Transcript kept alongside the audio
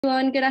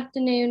Everyone, good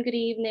afternoon, good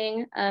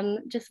evening.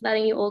 Just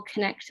letting you all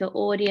connect to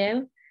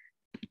audio.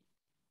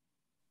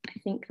 I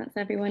think that's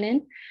everyone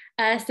in.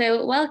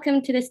 So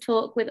welcome to this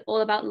talk with All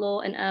About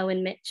Law and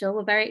Irwin Mitchell.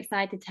 We're very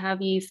excited to have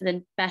you for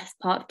the best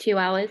part of 2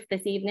 hours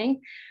this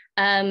evening.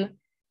 I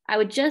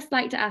would just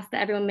like to ask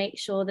that everyone make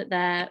sure that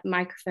their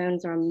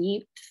microphones are on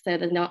mute so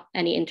there's not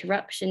any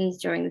interruptions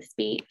during the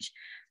speech.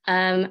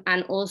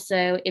 And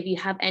also, if you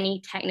have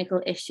any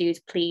technical issues,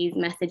 please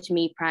message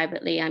me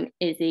privately. I'm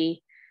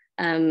Izzy.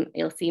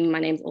 You'll see my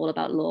name's All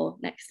About Law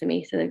next to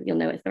me, so you'll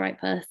know it's the right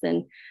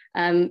person.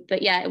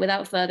 But yeah,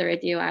 without further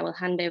ado, I will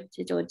hand over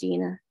to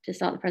Georgina to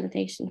start the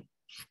presentation.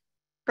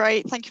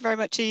 Great, thank you very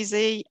much,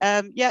 Izzy.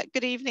 Yeah,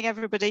 good evening,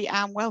 everybody,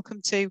 and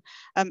welcome to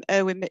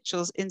Irwin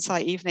Mitchell's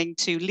Insight Evening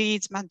to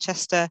Leeds,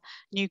 Manchester,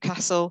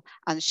 Newcastle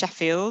and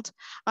Sheffield.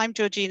 I'm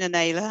Georgina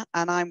Naylor,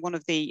 and I'm one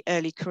of the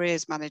early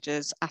careers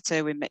managers at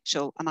Irwin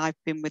Mitchell, and I've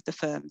been with the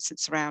firm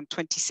since around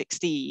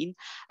 2016.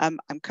 I'm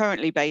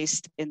currently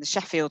based in the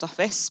Sheffield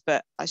office,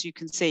 but as you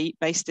can see,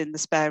 based in the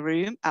spare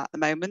room at the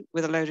moment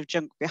with a load of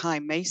junk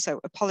behind me,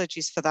 so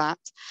apologies for that.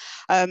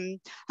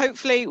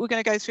 Hopefully, we're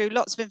going to go through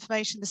lots of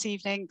information this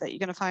evening that you're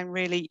going to find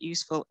really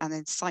useful and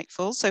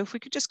insightful. So if we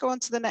could just go on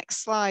to the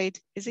next slide,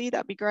 Izzy,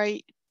 that'd be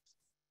great.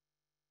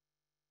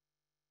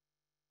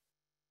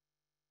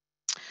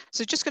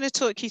 So just going to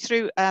talk you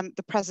through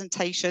the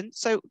presentation.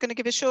 So we're going to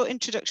give a short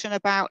introduction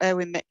about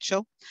Irwin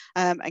Mitchell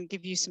and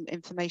give you some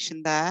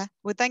information there.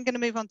 We're then going to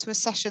move on to a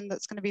session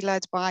that's going to be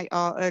led by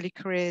our early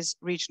careers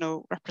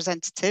regional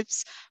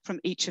representatives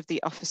from each of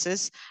the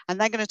offices. And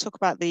they're going to talk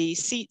about the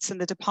seats and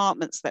the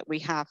departments that we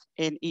have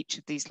in each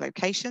of these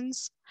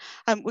locations.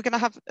 We're going to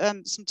have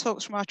some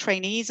talks from our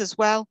trainees as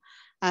well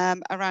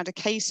around a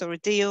case or a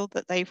deal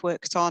that they've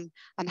worked on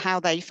and how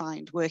they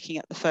find working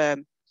at the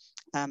firm.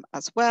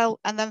 As well.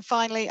 And then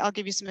finally, I'll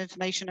give you some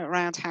information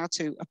around how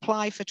to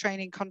apply for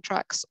training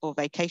contracts or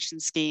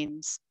vacation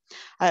schemes.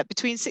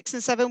 Between 6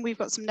 and 7, we've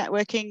got some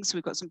networking, so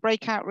we've got some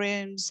breakout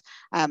rooms.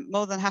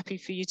 More than happy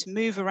for you to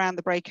move around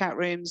the breakout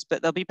rooms,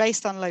 but they'll be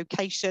based on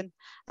location.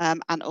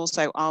 And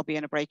also I'll be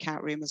in a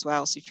breakout room as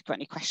well. So if you've got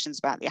any questions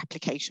about the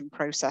application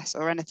process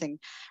or anything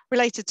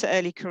related to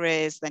early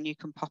careers, then you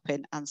can pop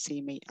in and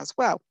see me as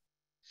well.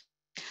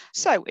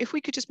 So if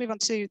we could just move on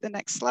to the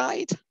next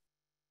slide.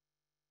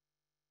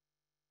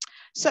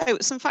 So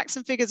some facts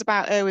and figures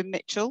about Irwin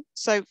Mitchell.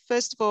 So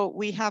first of all,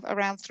 we have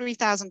around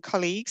 3,000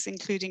 colleagues,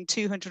 including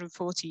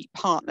 240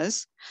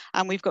 partners,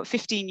 and we've got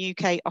 15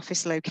 UK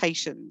office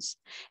locations.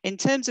 In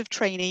terms of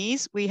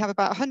trainees, we have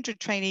about 100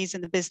 trainees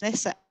in the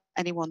business at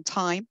any one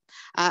time,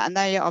 and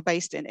they are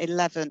based in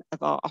 11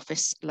 of our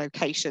office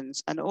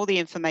locations. And all the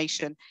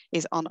information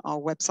is on our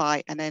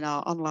website and in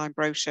our online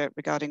brochure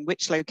regarding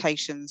which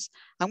locations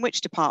and which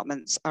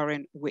departments are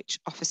in which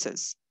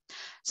offices.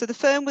 So the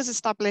firm was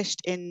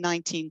established in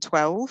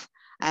 1912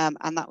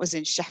 and that was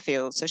in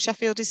Sheffield. So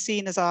Sheffield is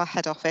seen as our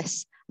head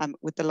office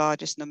with the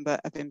largest number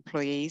of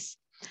employees.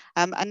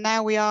 And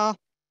now we are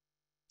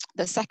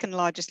the second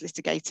largest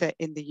litigator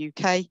in the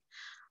UK,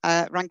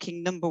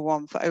 ranking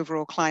 #1 for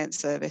overall client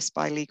service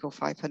by Legal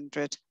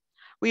 500.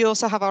 We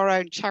also have our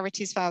own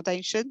charities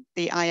foundation,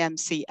 the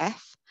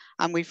IMCF,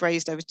 and we've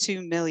raised over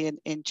 2 million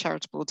in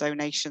charitable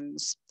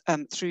donations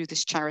through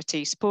this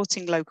charity,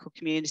 supporting local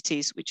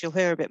communities, which you'll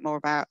hear a bit more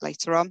about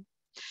later on.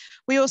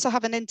 We also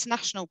have an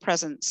international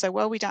presence. So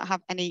while we don't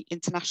have any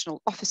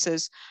international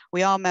officers,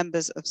 we are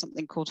members of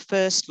something called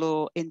First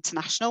Law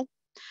International,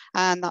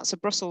 and that's a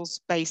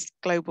Brussels-based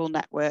global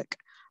network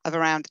of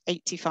around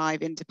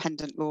 85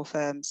 independent law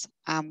firms.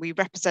 And we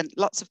represent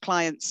lots of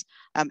clients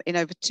in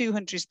over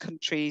 200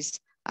 countries,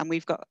 and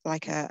we've got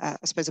like I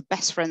suppose a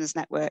best friends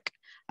network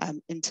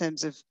in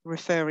terms of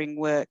referring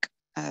work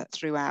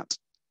throughout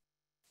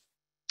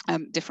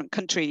different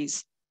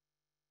countries.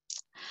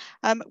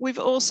 We've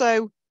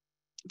also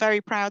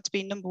very proud to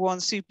be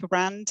 #1 super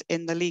brand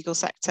in the legal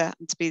sector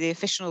and to be the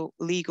official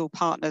legal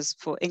partners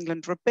for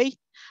England Rugby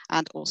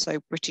and also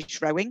British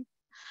Rowing.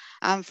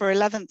 And for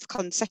 11th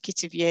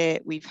consecutive year,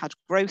 we've had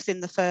growth in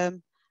the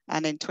firm,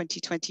 and in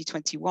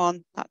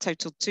 2020-21, that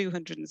totaled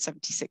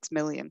 276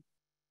 million.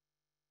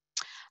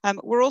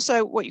 We're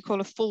also what you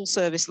call a full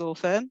service law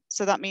firm.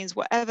 So that means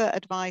whatever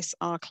advice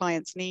our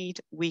clients need,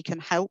 we can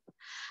help.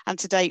 And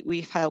to date,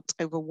 we've helped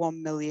over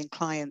 1 million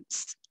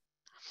clients.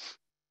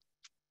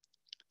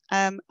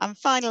 And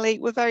finally,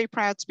 we're very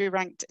proud to be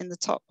ranked in the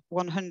top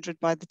 100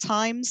 by the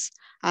Times,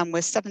 and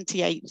we're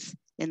 78th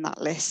in that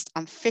list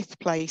and 5th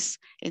place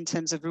in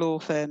terms of law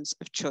firms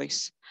of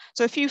choice.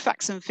 So a few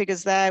facts and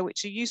figures there,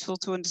 which are useful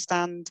to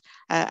understand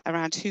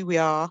around who we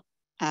are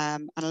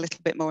and a little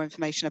bit more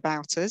information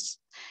about us.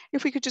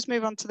 If we could just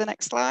move on to the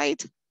next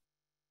slide.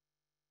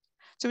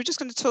 So we're just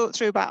going to talk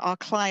through about our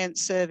client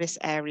service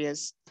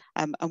areas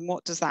and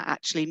what does that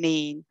actually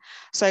mean.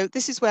 So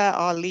this is where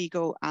our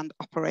legal and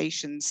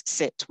operations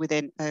sit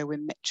within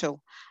Irwin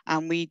Mitchell,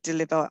 and we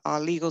deliver our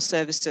legal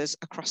services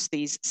across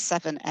these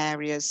 7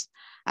 areas,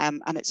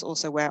 and it's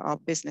also where our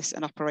business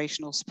and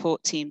operational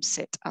support teams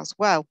sit as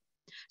well.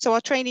 So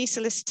our trainee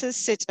solicitors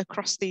sit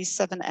across these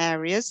 7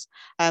 areas,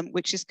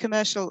 which is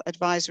commercial,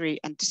 advisory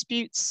and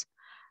disputes,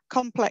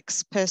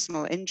 complex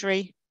personal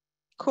injury,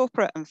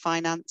 corporate and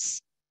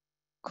finance,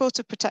 court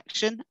of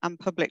protection and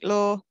public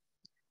law,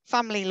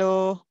 family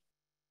law,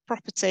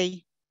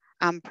 property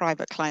and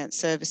private client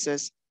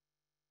services.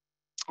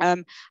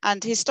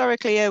 And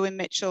historically, Irwin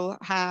Mitchell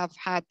have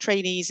had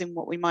trainees in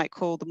what we might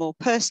call the more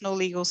personal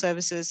legal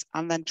services,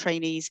 and then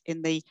trainees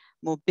in the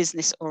more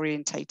business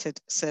orientated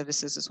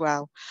services as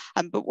well.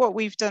 But what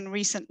we've done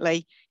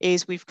recently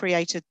is we've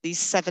created these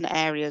 7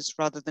 areas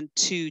rather than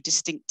 2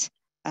 distinct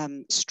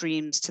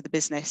streams to the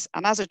business.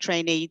 And as a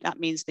trainee, that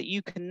means that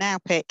you can now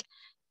pick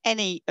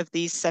any of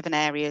these 7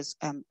 areas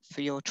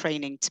for your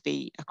training to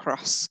be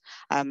across.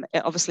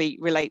 It obviously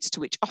relates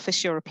to which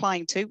office you're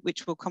applying to,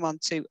 which we'll come on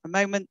to a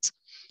moment.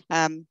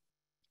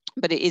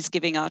 But it is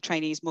giving our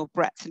trainees more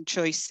breadth and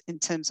choice in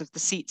terms of the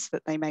seats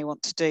that they may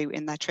want to do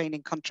in their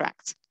training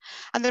contract.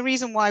 And the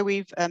reason why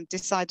we've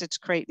decided to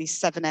create these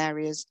 7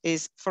 areas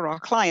is for our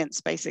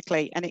clients,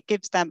 basically, and it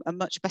gives them a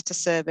much better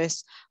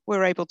service.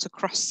 We're able to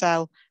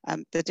cross-sell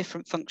the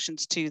different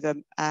functions to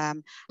them.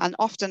 And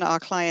often our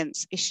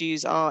clients'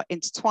 issues are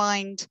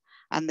intertwined,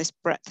 and this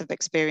breadth of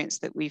experience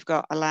that we've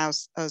got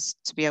allows us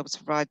to be able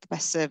to provide the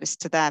best service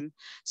to them.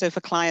 So if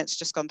a client's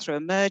just gone through a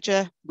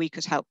merger, we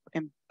could help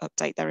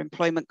update their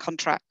employment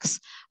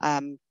contracts.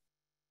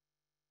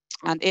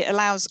 And it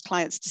allows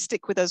clients to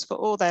stick with us for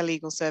all their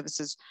legal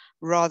services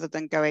rather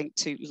than going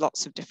to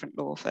lots of different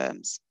law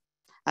firms.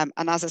 And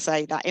as I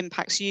say, that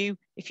impacts you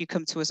if you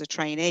come to us as a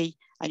trainee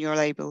and you're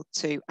able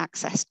to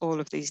access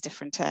all of these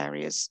different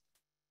areas.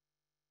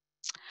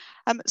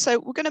 So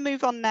we're going to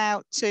move on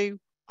now to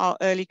our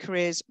early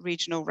careers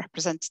regional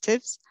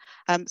representatives.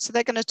 So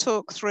they're going to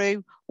talk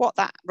through what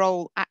that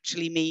role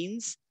actually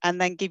means and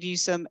then give you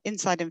some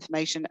inside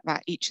information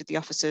about each of the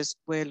officers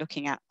we're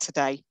looking at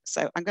today.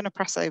 So I'm going to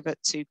pass over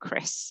to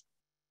Chris.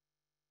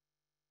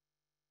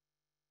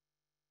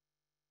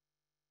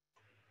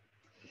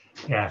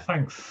 Yeah,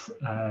 thanks.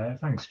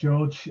 Thanks,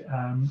 George.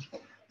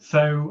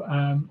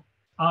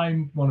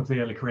 I'm one of the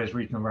early careers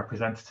regional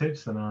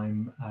representatives, and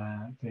I'm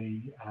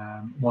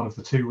one of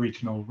the 2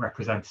 regional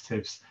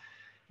representatives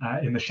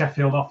in the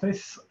Sheffield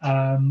office.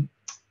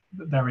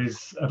 There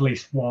is at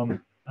least one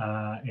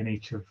in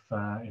each of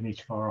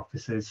our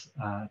offices,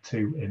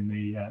 2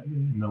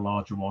 in the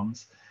larger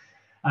ones.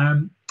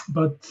 Well,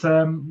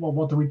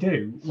 what do we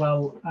do?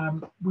 Well,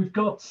 we've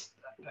got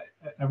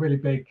a really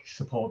big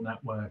support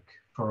network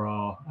for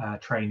our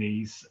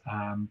trainees,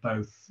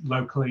 both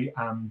locally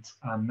and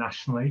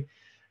nationally.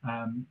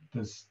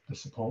 There's the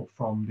support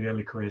from the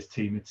early careers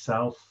team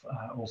itself,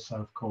 also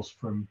of course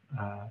from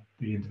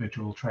the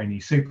individual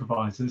trainee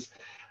supervisors,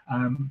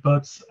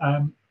 but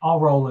our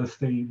role as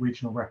the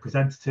regional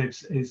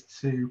representatives is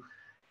to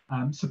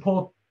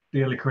support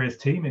the early careers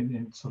team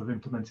in sort of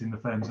implementing the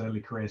firm's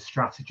early careers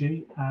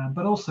strategy,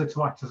 but also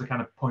to act as a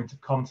kind of point of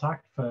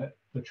contact for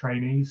the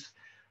trainees,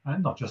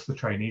 and not just the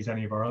trainees,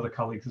 any of our other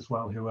colleagues as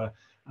well who are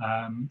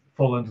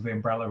fall under the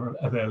umbrella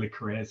of early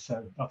careers.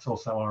 So that's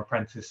also our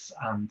apprentice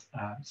and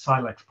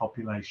Silex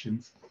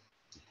populations.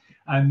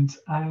 And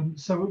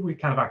so we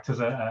kind of act as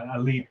a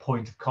lead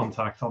point of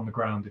contact on the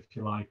ground, if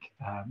you like,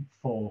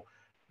 for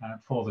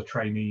the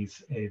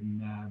trainees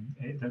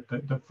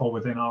that fall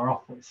within our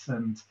office.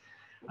 And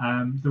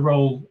the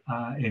role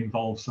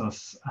involves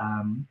us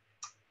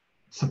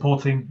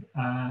supporting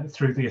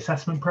through the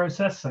assessment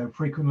process. So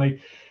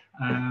frequently,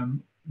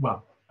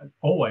 well,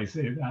 always,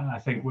 I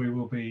think we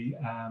will be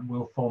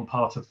will form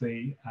part of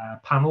the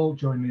panel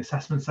during the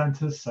assessment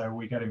centres. So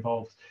we get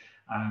involved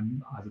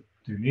either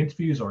doing the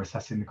interviews or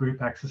assessing the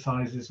group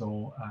exercises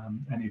or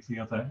any of the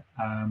other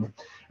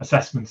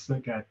assessments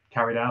that get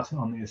carried out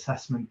on the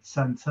assessment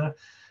centre.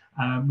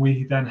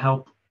 We then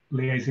help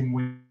liaising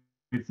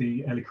with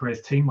the early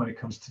careers team when it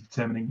comes to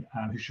determining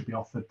who should be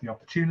offered the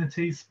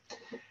opportunities.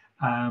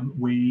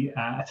 We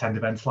attend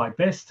events like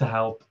this to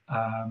help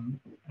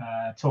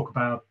talk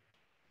about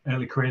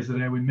early careers at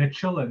Irwin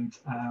Mitchell and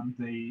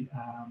the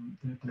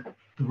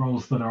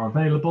roles that are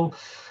available.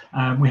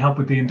 We help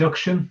with the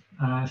induction,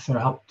 so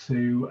help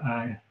to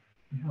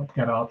help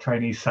get our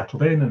trainees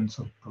settled in and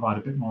sort of provide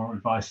a bit more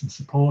advice and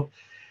support.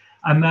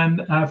 And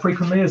then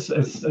frequently,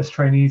 as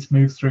trainees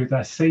move through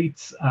their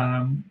seats,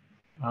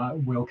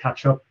 we'll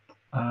catch up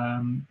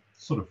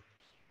sort of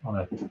on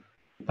a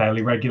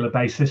fairly regular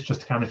basis just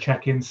to kind of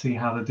check in, see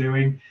how they're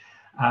doing.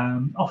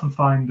 Often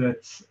find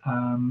that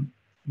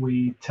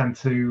we tend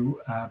to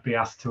be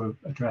asked to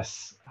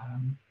address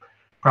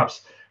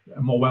perhaps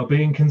more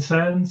well-being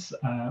concerns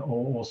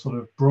or sort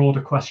of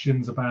broader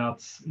questions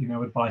about,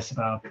 advice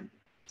about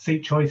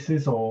seat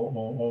choices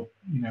or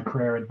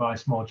career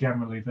advice more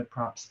generally that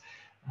perhaps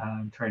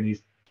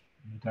trainees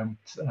don't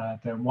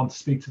want to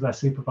speak to their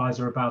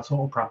supervisor about,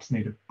 or perhaps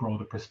need a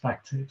broader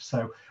perspective.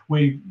 So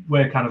we're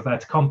kind of there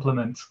to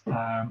complement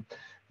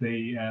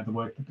the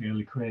work that the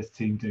early careers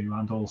team do,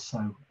 and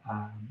also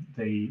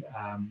the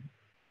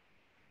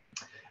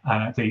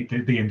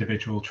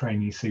individual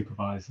trainee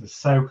supervisors.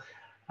 So,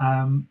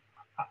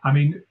 I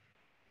mean,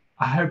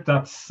 I hope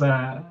that's in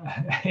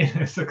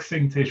a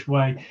succinctish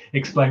way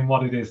explain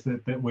what it is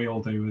that we all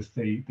do as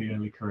the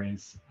early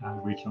careers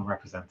regional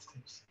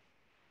representatives.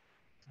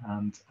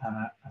 And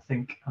I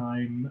think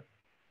I'm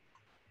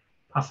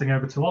passing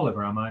over to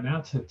Oliver, am I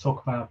now, to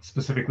talk about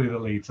specifically the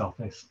Leeds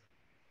office.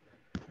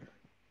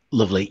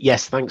 Lovely.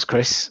 Yes, thanks,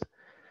 Chris.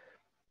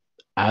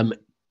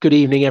 Good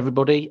evening,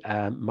 everybody.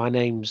 My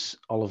name's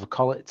Oliver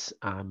Collett.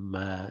 I'm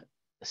a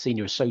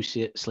Senior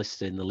Associate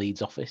Solicitor in the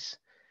Leeds office.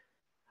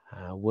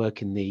 I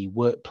work in the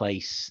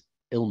Workplace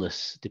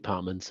Illness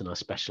Department, and I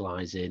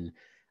specialise in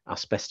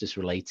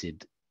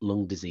asbestos-related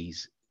lung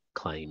disease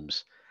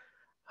claims.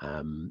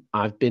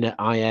 I've been at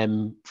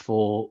IM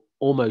for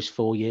almost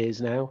 4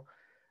 years now.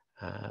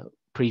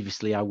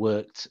 Previously, I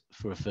worked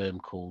for a firm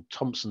called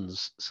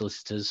Thompson's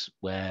Solicitors,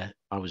 where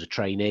I was a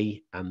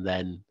trainee and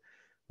then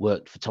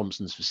worked for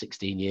Thompson's for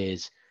 16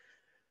 years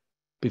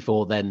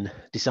before then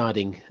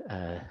deciding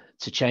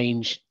to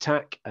change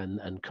tack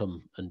and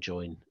come and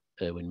join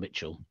Irwin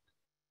Mitchell.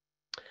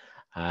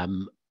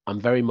 I'm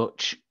very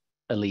much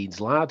a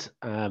Leeds lad.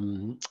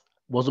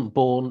 Wasn't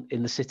born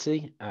in the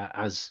city,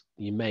 as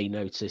you may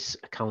notice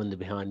a calendar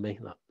behind me.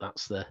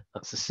 That's the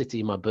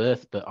city of my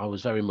birth, but I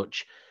was very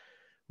much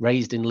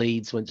raised in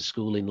Leeds, went to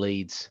school in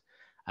Leeds,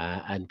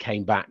 and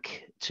came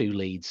back to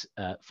Leeds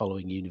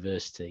following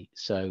university.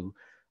 So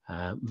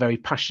very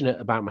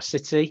passionate about my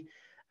city,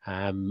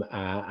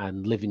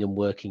 and living and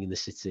working in the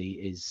city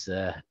is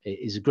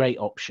a great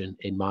option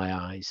in my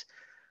eyes.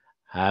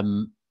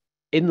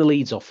 In the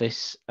Leeds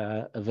office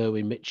of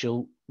Irwin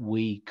Mitchell,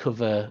 we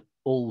cover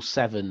all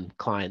 7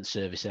 client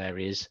service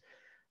areas.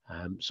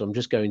 So I'm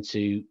just going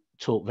to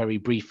talk very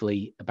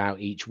briefly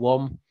about each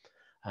one.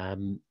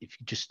 If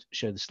you just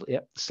show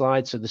the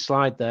slide. So the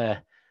slide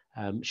there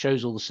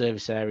shows all the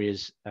service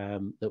areas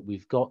that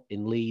we've got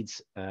in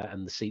Leeds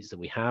and the seats that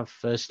we have.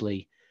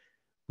 Firstly,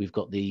 we've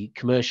got the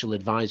commercial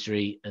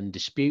advisory and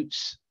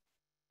disputes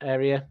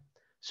area.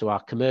 So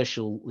our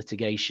commercial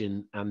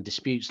litigation and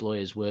disputes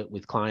lawyers work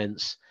with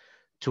clients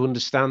to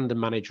understand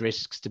and manage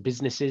risks to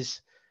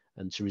businesses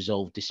and to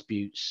resolve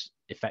disputes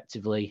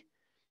effectively.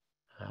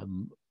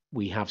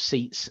 We have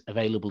seats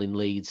available in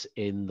Leeds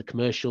in the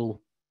commercial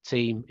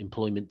team,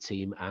 employment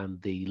team, and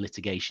the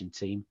litigation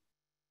team.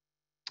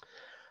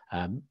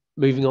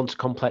 Moving on to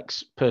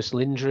complex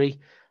personal injury,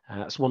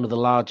 it's one of the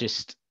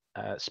largest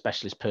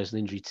specialist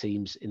personal injury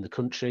teams in the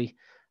country.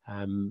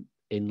 In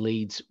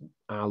Leeds,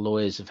 our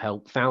lawyers have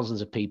helped thousands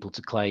of people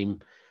to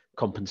claim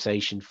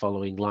compensation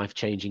following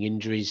life-changing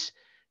injuries,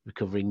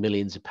 recovering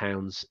millions of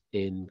pounds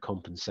in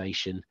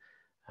compensation.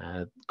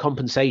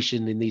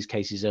 Compensation in these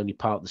cases is only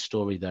part of the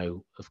story,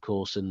 though, of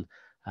course, and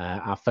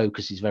our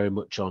focus is very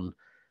much on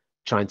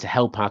trying to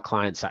help our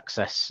clients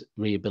access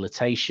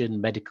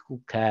rehabilitation, medical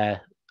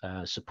care,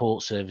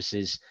 support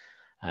services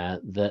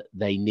that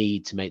they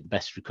need to make the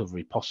best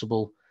recovery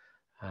possible.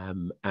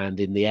 And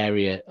in the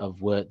area of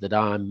work that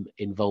I'm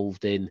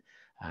involved in,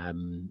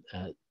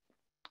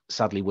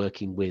 sadly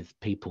working with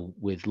people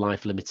with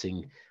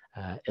life-limiting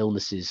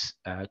illnesses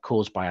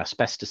caused by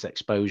asbestos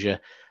exposure,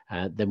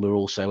 then we're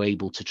also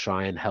able to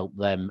try and help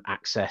them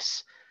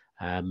access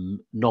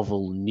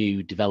novel,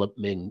 new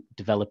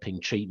developing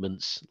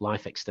treatments,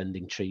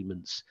 life-extending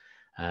treatments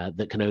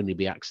that can only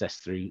be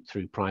accessed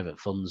through private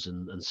funds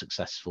and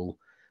successful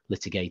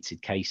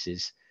litigated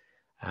cases.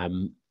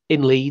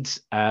 In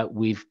Leeds,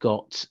 we've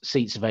got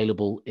seats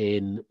available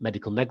in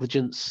medical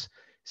negligence,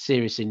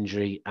 serious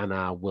injury, and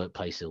our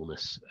workplace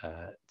illness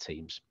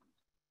teams.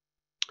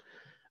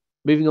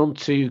 Moving on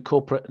to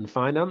corporate and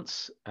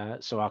finance.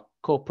 So our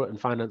corporate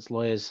and finance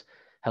lawyers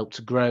help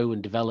to grow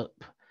and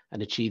develop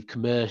and achieve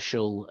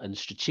commercial and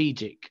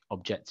strategic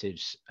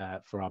objectives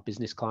for our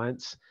business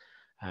clients.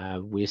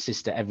 We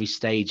assist at every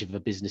stage of a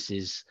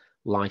business's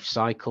life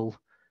cycle.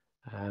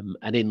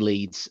 And in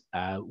Leeds,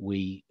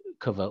 we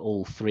cover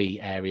all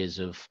 3 areas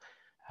of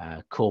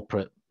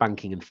corporate,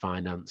 banking and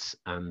finance,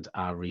 and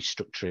our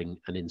restructuring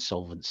and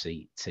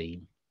insolvency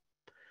team.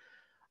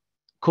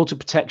 Court of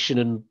protection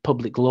and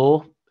public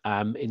law.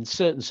 In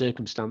certain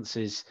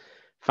circumstances,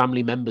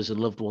 family members and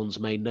loved ones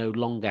may no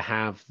longer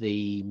have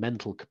the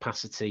mental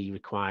capacity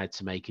required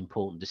to make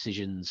important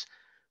decisions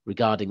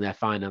regarding their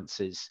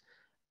finances.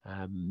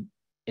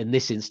 In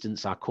this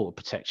instance, our court of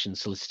protection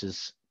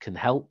solicitors can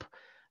help.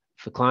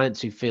 For clients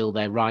who feel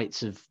their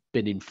rights have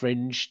been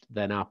infringed,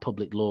 then our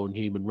public law and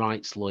human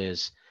rights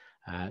lawyers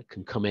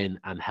can come in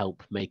and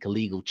help make a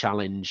legal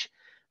challenge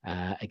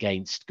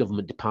against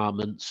government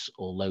departments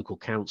or local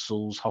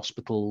councils,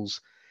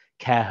 hospitals,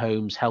 care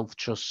homes, health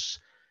trusts,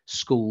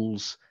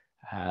 schools,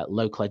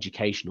 local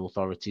education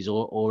authorities,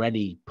 or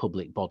any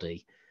public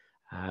body.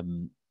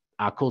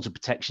 Our court of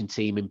protection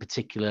team in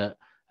particular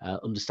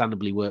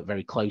understandably work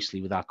very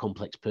closely with our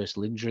complex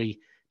personal injury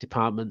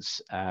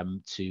departments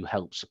to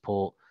help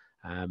support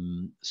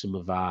some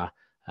of our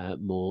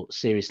more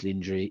seriously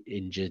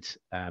injured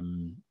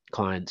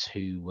clients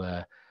who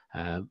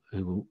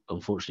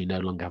unfortunately no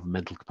longer have a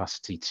mental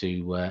capacity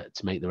to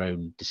make their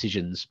own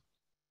decisions.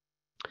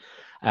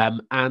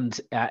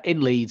 And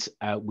in Leeds,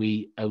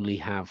 we only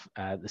have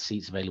the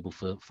seats available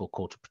for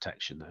court of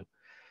protection,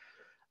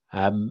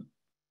 though.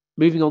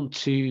 Moving on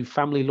to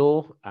family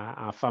law,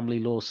 our family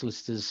law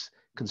solicitors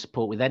can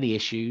support with any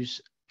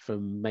issues,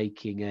 from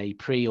making a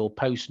pre or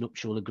post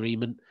nuptial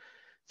agreement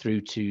through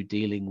to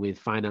dealing with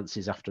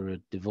finances after a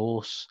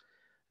divorce.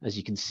 As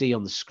you can see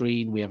on the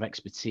screen, we have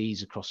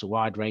expertise across a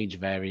wide range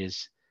of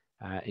areas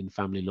in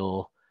family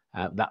law.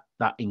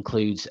 That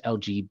includes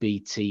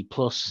LGBT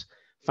plus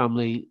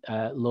family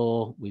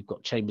law. We've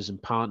got Chambers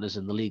and Partners,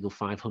 and the Legal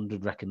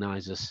 500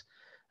 recognise us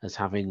as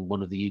having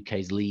one of the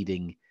UK's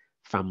leading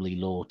family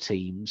law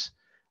teams,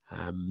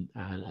 and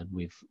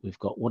we've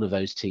got one of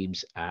those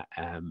teams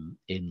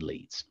in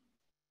Leeds.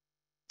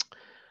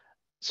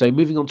 So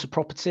moving on to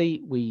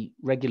property, we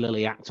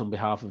regularly act on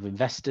behalf of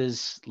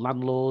investors,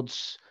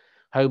 landlords,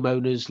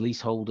 homeowners,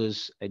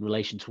 leaseholders in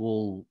relation to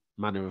all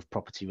manner of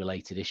property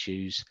related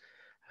issues.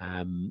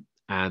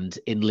 And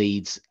in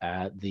Leeds,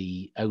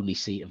 the only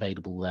seat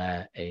available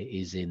there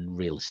is in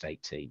real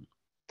estate team.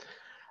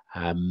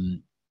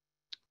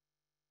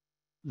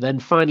 Then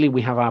finally,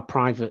 we have our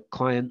private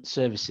client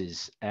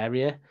services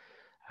area.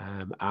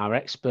 Our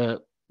expert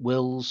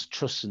wills,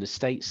 trusts and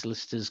estate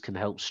solicitors can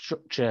help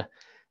structure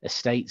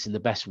estates in the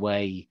best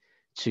way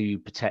to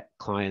protect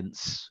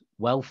clients'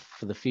 wealth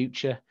for the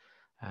future,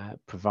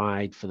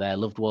 provide for their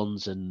loved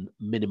ones and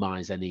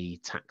minimise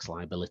any tax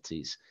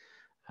liabilities.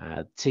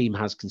 The team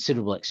has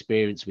considerable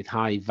experience with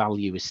high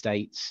value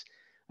estates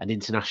and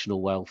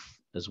international wealth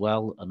as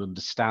well, and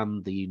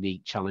understand the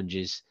unique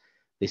challenges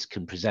this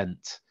can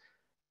present.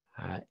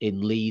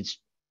 In Leeds,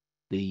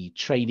 the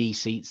trainee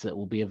seats that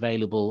will be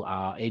available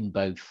are in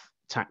both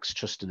tax,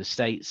 trust and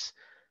estates,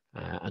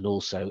 and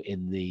also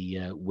in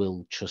the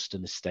will, trust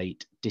and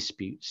estate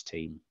disputes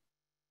team.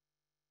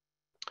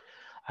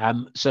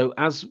 So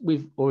as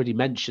we've already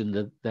mentioned,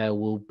 that there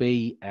will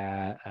be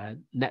a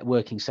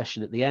networking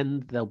session at the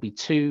end. There'll be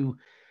 2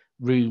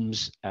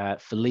 rooms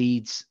for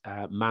Leeds,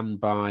 manned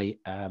by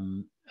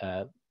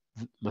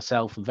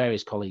myself and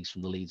various colleagues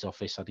from the Leeds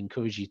office. I'd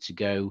encourage you to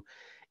go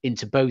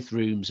into both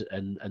rooms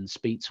and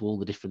speak to all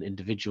the different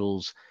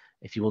individuals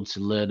if you want to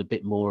learn a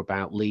bit more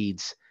about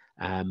Leeds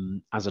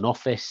as an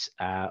office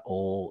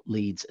or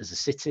Leeds as a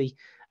city,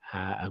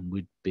 and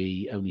we'd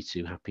be only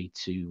too happy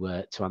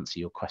to answer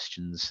your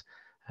questions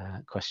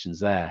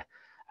there.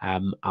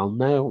 I'll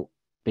now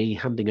be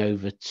handing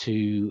over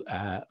to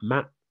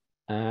Matt,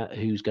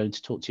 who's going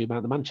to talk to you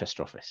about the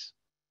Manchester office.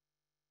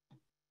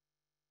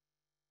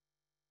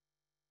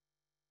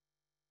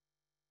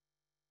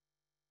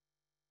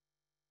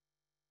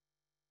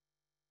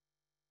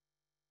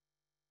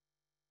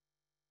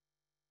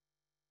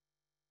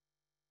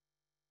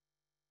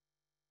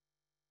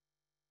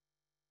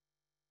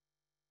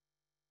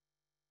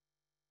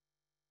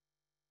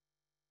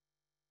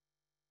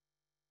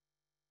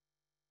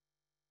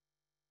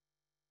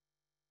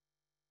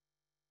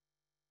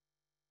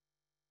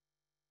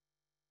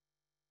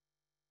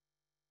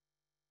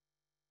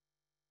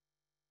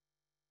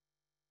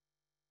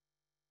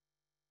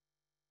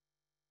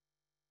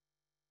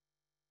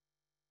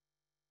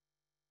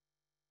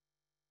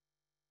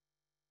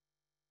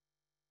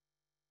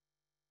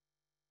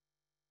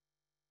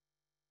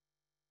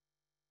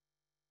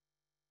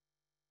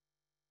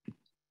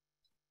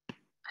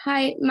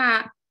 Hi,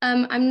 Matt.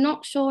 I'm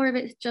not sure if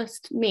it's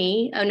just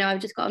me. Oh no, I've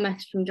just got a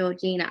message from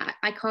Georgina.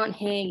 I can't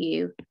hear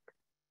you.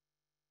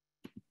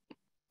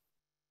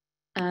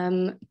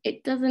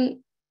 It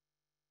doesn't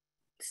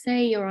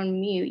say you're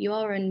on mute. You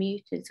are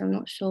unmuted, so I'm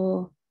not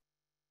sure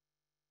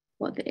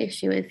what the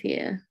issue is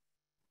here.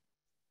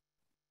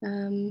 Do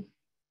you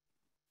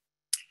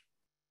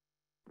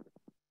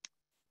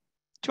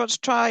want to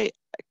try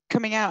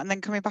coming out and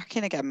then coming back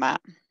in again,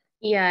 Matt?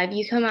 Yeah, if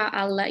you come out,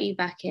 I'll let you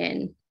back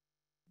in.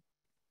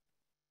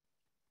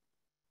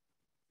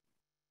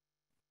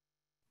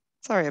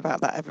 Sorry about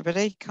that,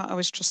 everybody. Can't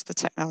always trust the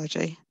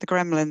technology. The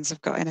gremlins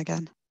have got in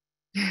again.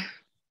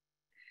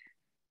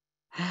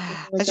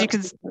 As you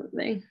can,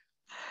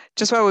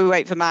 just while we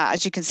wait for Matt,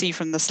 as you can see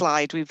from the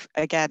slide, we've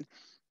again,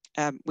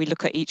 we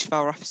look at each of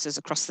our officers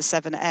across the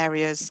 7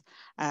 areas,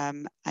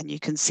 and you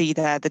can see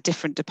there the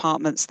different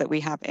departments that we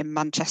have in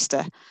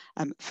Manchester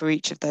for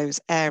each of those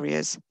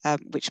areas,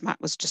 which Matt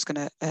was just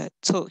going to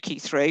talk you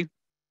through.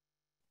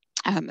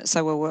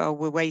 So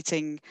we're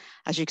waiting,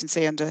 as you can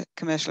see, under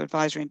commercial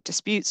advisory and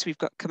disputes, we've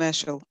got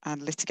commercial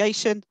and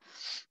litigation,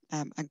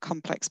 and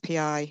complex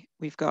PI.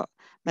 We've got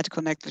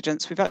medical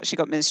negligence. We've actually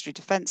got Ministry of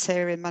Defence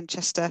here in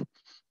Manchester,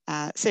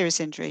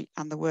 serious injury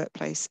and the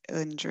workplace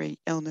injury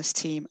illness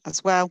team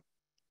as well.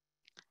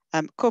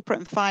 Corporate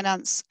and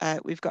finance,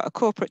 we've got a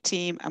corporate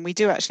team, and we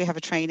do actually have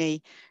a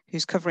trainee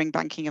who's covering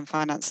banking and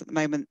finance at the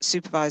moment,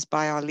 supervised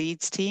by our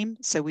Leeds team.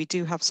 So we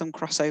do have some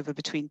crossover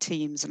between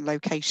teams and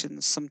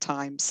locations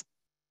sometimes.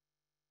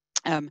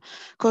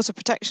 Court of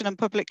protection and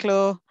public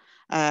law,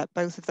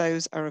 both of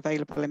those are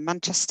available in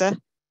Manchester.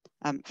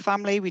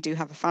 Family, we do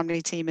have a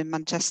family team in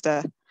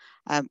Manchester.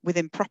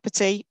 Within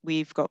property,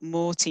 we've got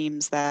more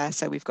teams there.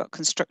 So we've got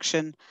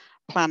construction,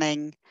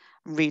 planning,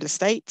 real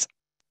estate.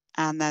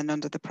 And then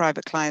under the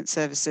private client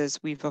services,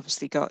 we've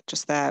obviously got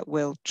just there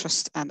will,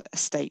 trust and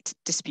estate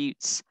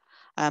disputes.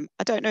 I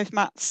don't know if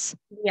Matt's...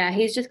 Yeah,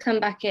 he's just come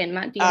back in.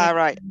 Matt, do you want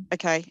right,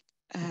 okay.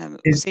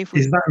 We'll see if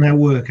is that now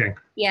working?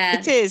 Yeah.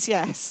 It is,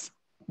 yes.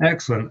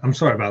 Excellent. I'm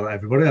sorry about that,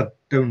 everybody. I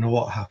don't know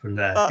what happened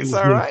there. That's it was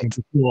all right.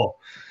 Before.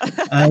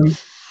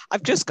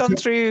 I've just gone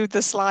through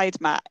the slide,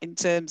 Matt, in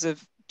terms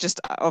of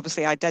just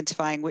obviously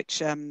identifying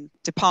which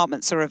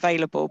departments are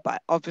available,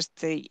 but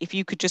obviously if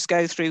you could just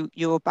go through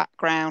your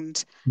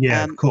background,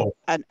 of course,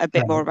 and a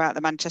bit more about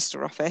the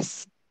Manchester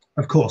office.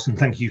 Of course, and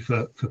thank you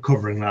for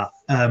covering that.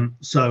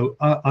 So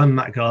I'm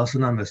Matt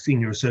Garson. I'm a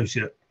senior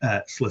associate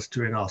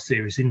solicitor in our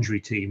serious injury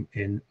team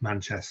in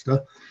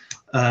Manchester.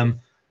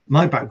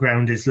 My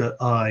background is that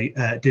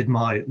I did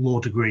my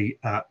law degree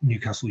at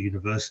Newcastle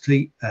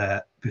University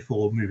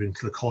before moving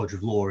to the College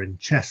of Law in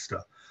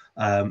Chester.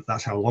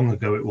 That's how long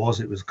ago it was.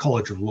 It was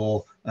College of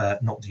Law,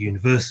 not the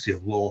University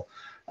of Law.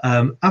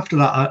 After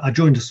that, I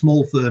joined a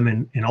small firm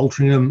in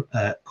Altrincham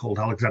called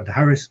Alexander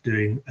Harris,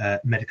 doing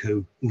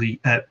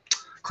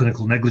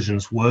clinical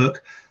negligence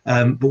work.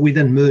 But we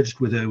then merged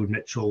with Irwin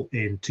Mitchell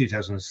in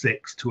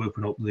 2006 to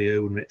open up the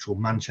Irwin Mitchell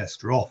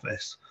Manchester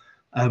office.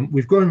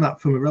 We've grown that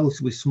from a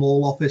relatively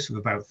small office of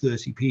about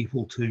 30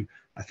 people to,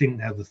 I think,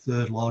 now the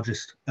third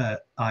largest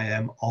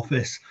IM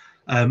office.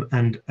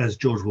 And as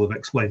George will have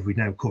explained, we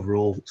now cover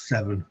all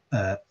 7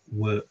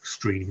 work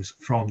streams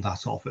from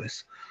that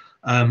office.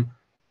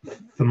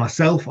 For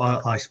myself,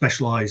 I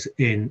specialise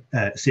in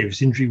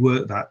serious injury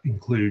work. That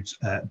includes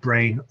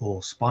brain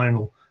or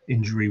spinal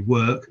injury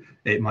work.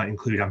 It might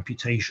include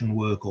amputation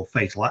work or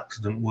fatal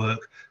accident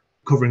work,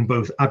 covering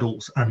both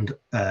adults and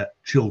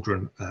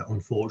children.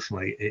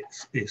 Unfortunately,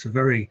 it's a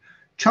very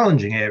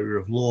challenging area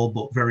of law,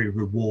 but very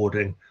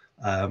rewarding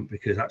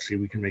because actually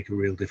we can make a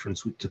real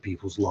difference to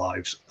people's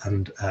lives.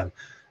 And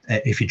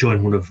if you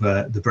join one of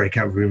the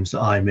breakout rooms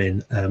that I'm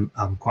in,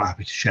 I'm quite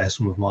happy to share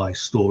some of my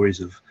stories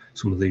of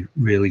some of the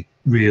really,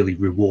 really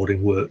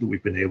rewarding work that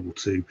we've been able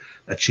to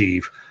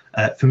achieve.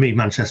 For me,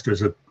 Manchester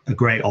is a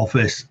great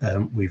office.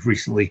 We've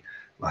recently,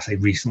 I say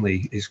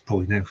recently, it's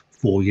probably now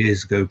 4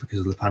 years ago because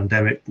of the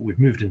pandemic, but we've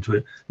moved into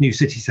a new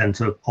city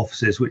centre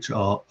offices, which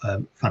are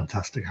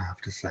fantastic, I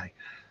have to say.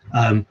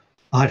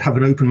 I'd have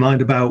an open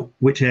mind about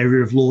which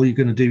area of law you're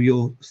going to do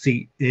your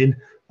seat in.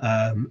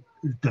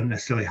 Don't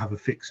necessarily have a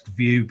fixed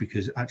view,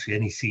 because actually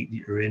any seat that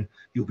you're in,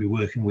 you'll be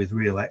working with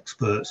real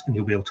experts and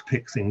you'll be able to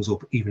pick things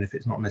up, even if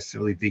it's not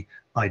necessarily the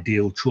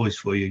ideal choice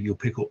for you. You'll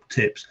pick up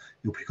tips,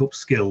 you'll pick up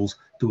skills,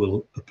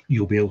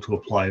 you'll be able to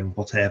apply in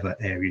whatever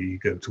area you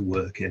go to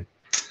work in.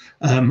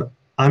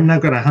 I'm now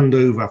going to hand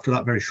over, after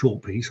that very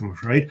short piece, I'm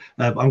afraid,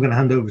 I'm going to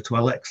hand over to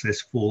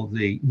Alexis for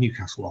the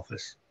Newcastle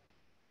office.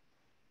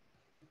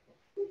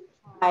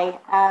 Hi,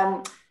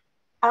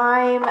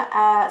 I'm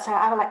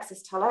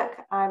Alexis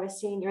Tulloch. I'm a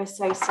senior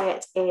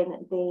associate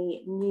in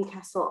the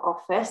Newcastle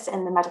office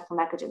in the medical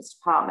negligence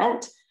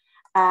department.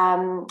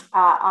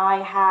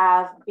 I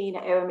have been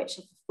at Irwin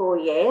Mitchell for 4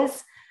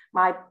 years.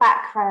 My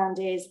background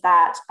is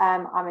that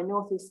I'm a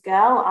North East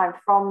girl. I'm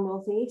from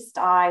North East.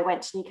 I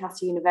went to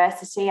Newcastle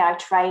University. I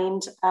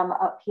trained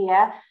up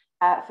here,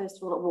 first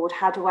of all at Ward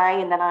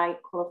Hadaway, and then I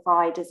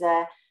qualified as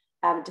a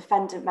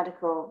defendant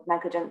medical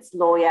negligence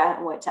lawyer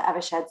and worked at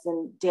Eversheds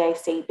and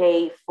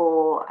DACB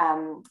for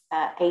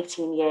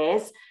 18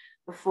 years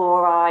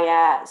before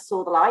I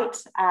saw the light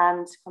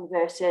and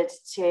converted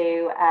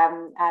to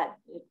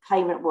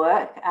claimant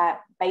work,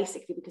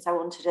 basically because I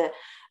wanted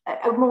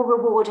a more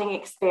rewarding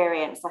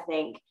experience, I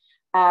think,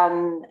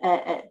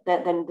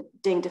 than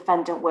doing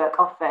defendant work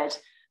offered.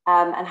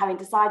 And having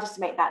decided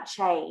to make that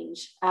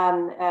change,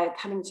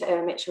 coming to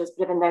Irwin Mitchell was a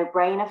bit of a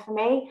no-brainer for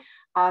me.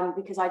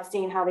 Because I'd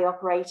seen how they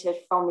operated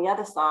from the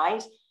other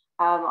side.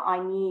 I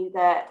knew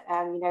that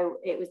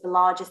it was the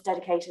largest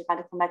dedicated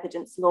medical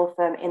negligence law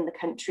firm in the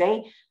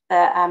country,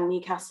 that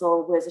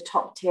Newcastle was a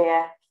top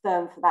tier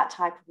firm for that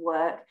type of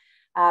work.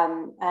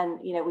 And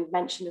we've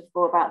mentioned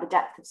before about the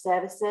depth of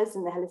services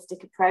and the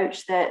holistic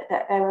approach that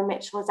Irwin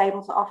Mitchell is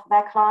able to offer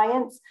their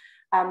clients.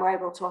 We're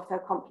able to offer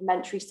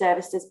complementary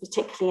services,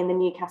 particularly in the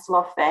Newcastle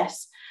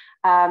office.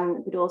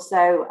 But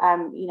also,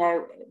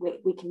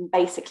 we can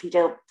basically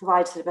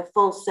provide sort of a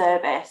full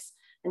service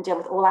and deal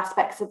with all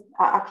aspects of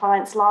our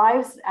clients'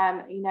 lives,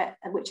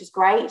 which is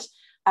great.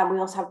 We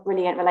also have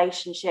brilliant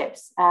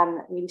relationships,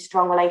 really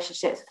strong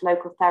relationships with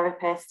local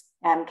therapists,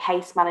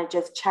 case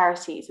managers,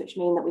 charities, which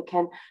mean that we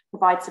can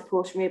provide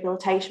support and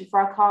rehabilitation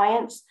for our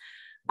clients.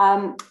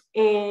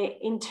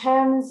 In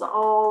terms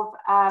of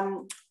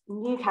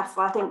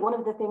Newcastle, I think one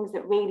of the things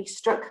that really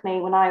struck me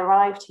when I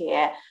arrived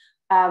here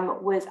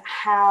was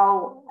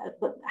how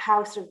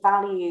sort of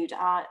valued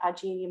our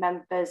junior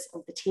members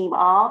of the team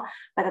are,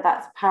 whether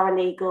that's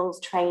paralegals,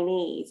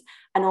 trainees,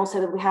 and also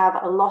that we have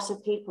a lot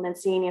of people in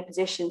senior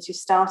positions who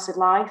started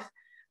life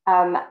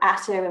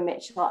at Irwin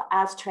Mitchell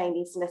as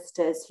trainee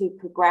solicitors who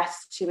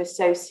progressed to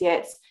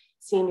associates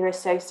senior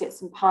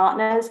associates and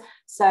partners.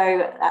 So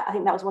I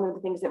think that was one of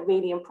the things that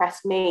really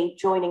impressed me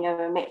joining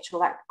Irwin Mitchell,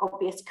 that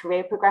obvious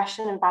career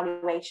progression and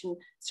valuation,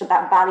 so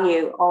that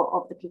value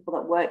of the people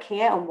that work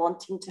here and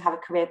wanting to have a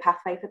career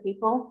pathway for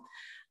people.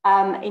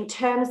 In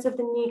terms of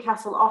the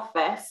Newcastle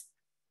office,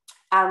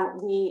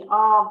 we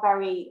are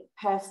very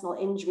personal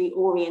injury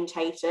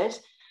orientated,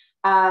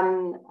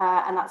 and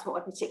that's what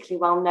we're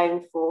particularly well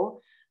known for.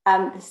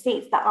 The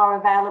seats that are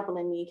available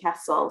in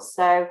Newcastle,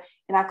 so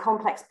in our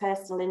complex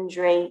personal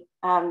injury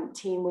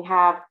team, we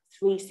have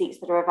 3 seats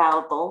that are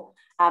available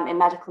in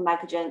medical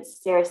negligence,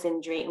 serious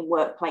injury and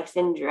workplace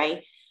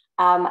injury.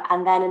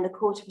 And then in the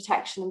court of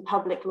protection and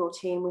public law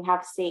team, we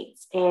have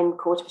seats in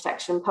court of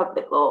protection and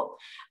public law.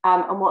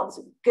 And what's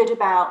good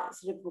about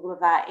sort of all of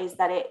that is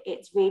that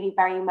it's really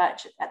very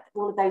much,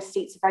 all of those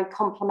seats are very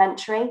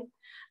complementary.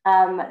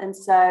 And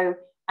so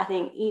I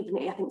think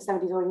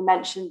somebody's already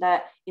mentioned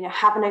that, you know,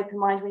 have an open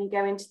mind when you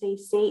go into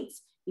these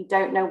seats. You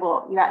don't know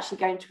what you're actually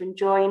going to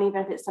enjoy. And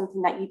even if it's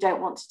something that you don't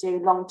want to do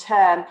long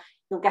term,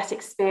 you'll get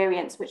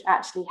experience, which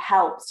actually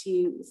helps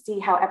you see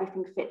how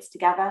everything fits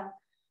together.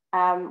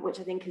 Which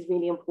I think is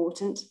really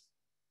important.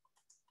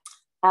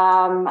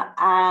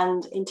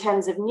 And in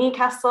terms of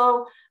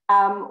Newcastle,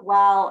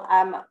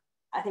 I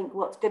think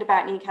what's good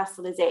about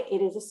Newcastle is it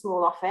is a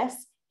small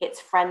office. It's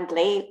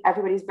friendly.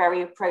 Everybody's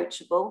very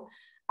approachable.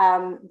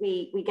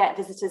 We get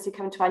visitors who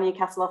come to our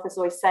Newcastle office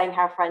always saying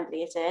how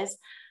friendly it is.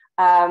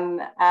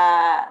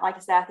 Like I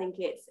say, I think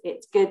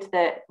it's good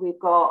that we've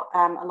got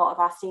a lot of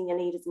our senior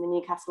leaders in the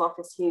Newcastle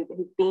office who've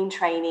been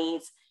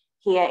trainees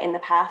here in the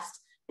past.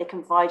 They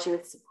can provide you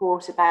with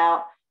support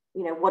about,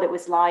 you know, what it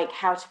was like,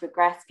 how to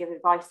progress, give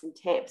advice and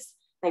tips.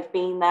 They've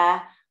been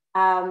there.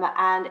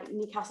 And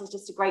Newcastle is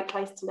just a great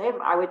place to live.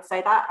 I would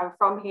say that. I'm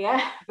from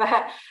here,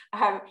 but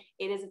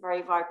it is a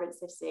very vibrant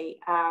city,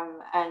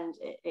 and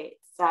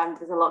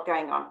there's a lot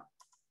going on.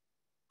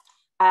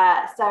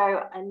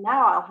 And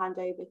now I'll hand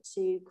over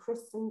to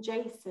Chris and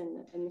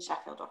Jason in the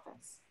Sheffield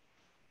office.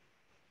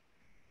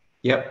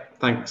 Yep,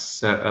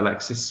 thanks,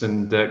 Alexis,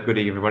 and good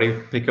evening, everybody.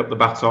 Pick up the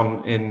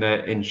baton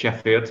in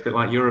Sheffield. It's a bit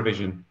like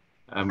Eurovision,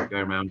 going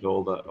around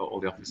all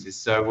the offices.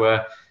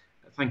 So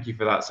thank you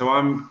for that. So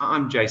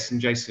I'm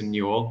Jason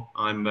Newell.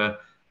 I'm a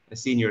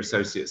senior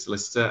associate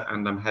solicitor,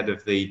 and I'm head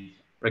of the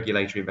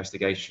regulatory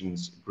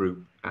investigations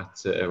group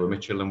at Irwin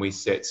Mitchell, and we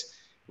sit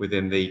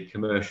within the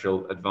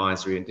commercial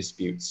advisory and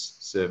disputes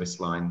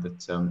service line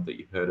that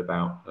you've heard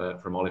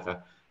about from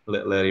Oliver a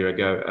little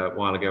a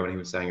while ago, when he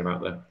was saying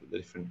about the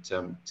different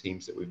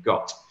teams that we've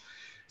got.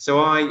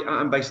 So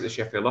I'm based at the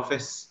Sheffield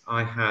office.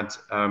 I had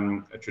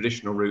a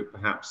traditional route,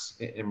 perhaps,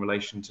 in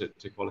relation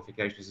to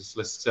qualifications as a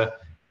solicitor.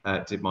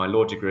 Did my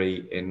law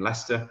degree in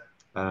Leicester.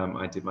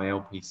 I did my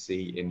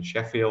LPC in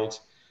Sheffield,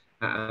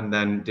 and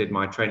then did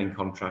my training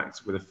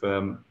contract with a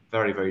firm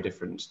very, very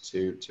different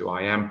to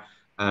IM.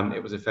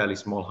 It was a fairly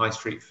small high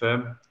street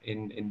firm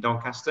in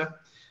Doncaster.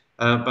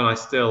 But I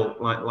still,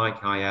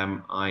 like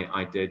IM,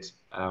 I did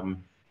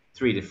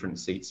 3 different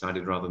seats I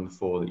did rather than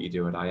 4 that you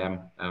do at IM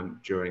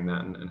during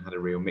that, and had a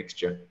real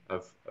mixture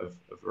of a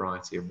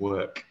variety of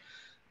work.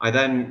 I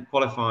then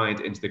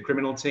qualified into the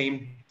criminal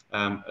team,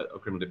 or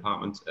criminal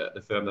department at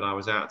the firm that I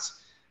was at,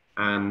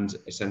 and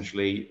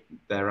essentially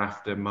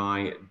thereafter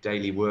my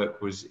daily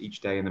work was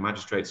each day in the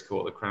magistrates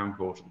court, the Crown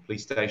Court, and the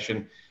police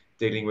station,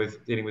 dealing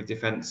with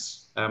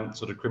defence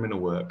sort of criminal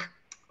work.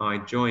 I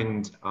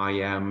joined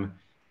IM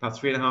about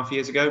 3.5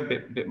 years ago,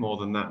 bit more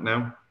than that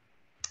now,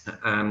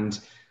 and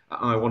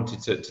I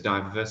wanted to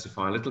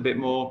diversify a little bit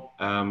more,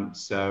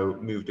 so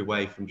moved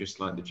away from just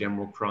like the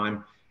general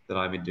crime that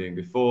I've been doing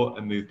before,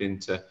 and moved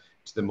into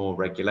the more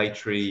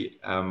regulatory,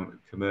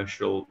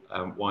 commercial,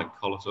 white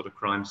collar sort of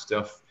crime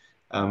stuff,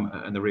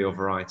 and the real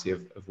variety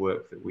of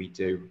work that we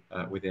do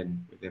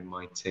within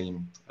my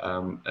team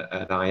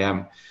at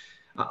IM.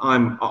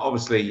 I'm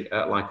obviously,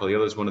 like all the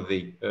others, one of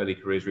the early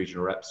careers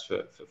regional reps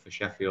for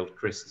Sheffield.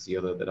 Chris is the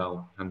other that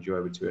I'll hand you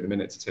over to in a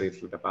minute to tell you a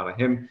little bit about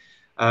him.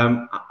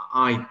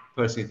 I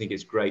personally think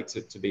it's great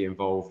to be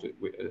involved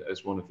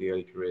as one of the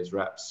early careers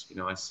reps. You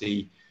know, I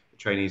see the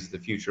trainees as the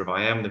future of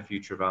IM, the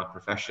future of our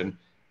profession.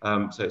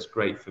 So it's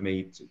great for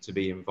me to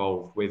be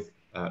involved with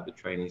the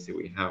trainees that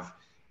we have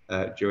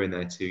during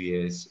their 2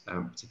 years,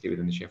 particularly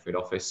within the Sheffield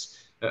office,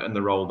 and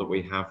the role that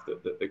we have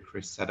that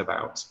Chris said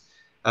about.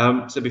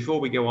 So before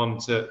we go on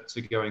to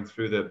going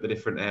through the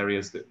different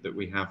areas that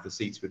we have the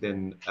seats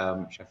within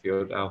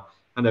Sheffield, I'll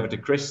hand over to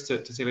Chris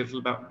to say a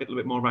little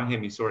bit more about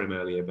him. You saw him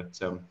earlier, but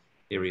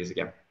here he is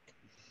again.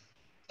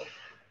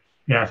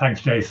 Yeah,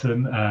 thanks,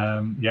 Jason.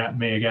 Yeah,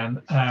 me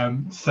again.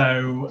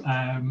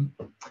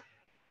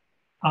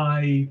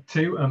 I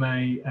too am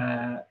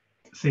a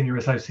senior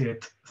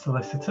associate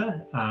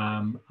solicitor.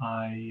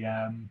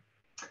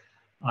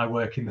 I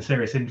work in the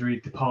serious injury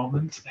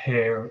department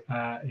here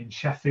in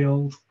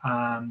Sheffield,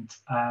 and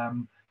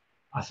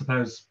I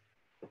suppose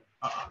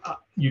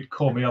you'd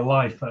call me a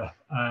lifer.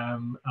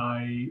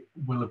 I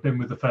will have been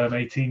with the firm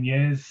 18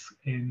 years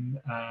in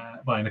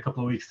a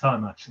couple of weeks'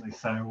 time, actually.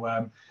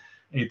 So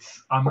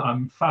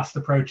I'm fast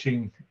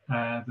approaching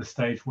the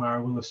stage where I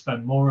will have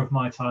spent more of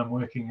my time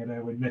working at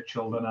Irwin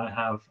Mitchell than I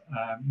have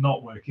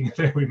not working at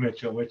Irwin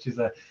Mitchell, which is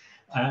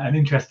an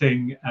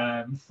interesting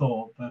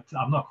thought, but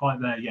I'm not quite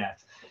there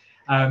yet.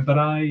 But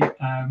I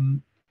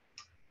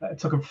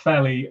took a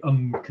fairly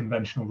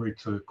unconventional route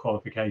to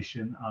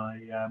qualification.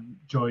 I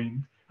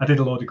did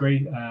a law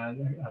degree. I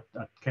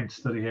came to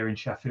study here in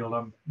Sheffield.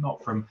 I'm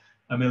not from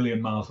a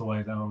million miles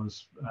away, though. I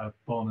was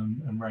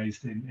born and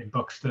raised in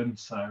Buxton,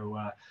 so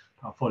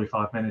about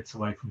 45 minutes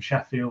away from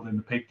Sheffield in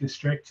the Peak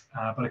District.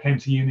 But I came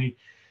to uni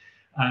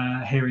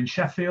here in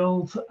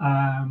Sheffield.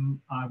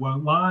 I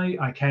won't lie,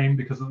 I came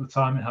because at the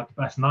time it had the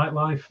best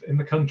nightlife in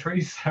the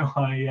country, so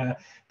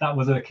that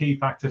was a key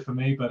factor for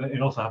me. But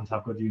it also happened to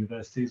have good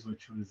universities,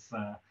 which was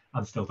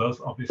and still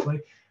does,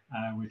 obviously,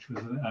 which was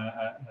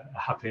a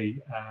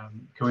happy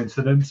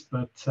coincidence.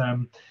 But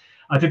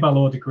I did my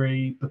law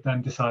degree, but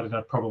then decided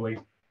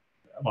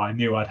I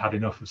knew I'd had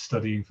enough of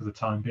studying for the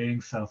time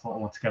being, so I thought I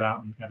want to get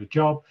out and get a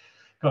job.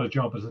 Got a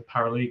job as a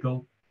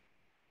paralegal,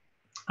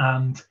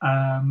 and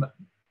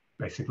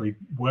basically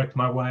worked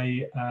my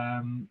way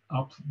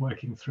up,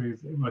 working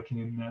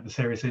in the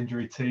serious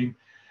injury team.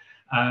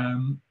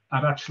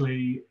 I'd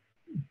actually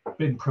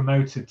been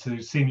promoted to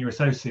senior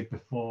associate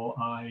before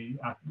I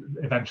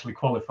eventually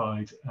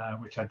qualified,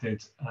 which I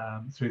did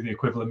through the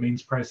equivalent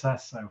means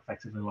process, so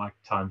effectively like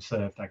time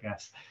served, I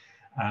guess.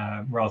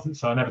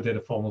 So I never did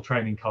a formal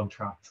training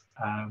contract,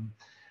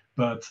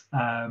 but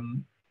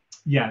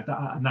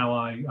now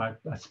I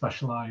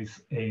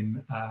specialise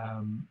in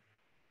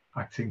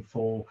acting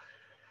for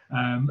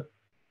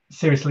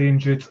seriously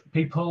injured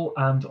people,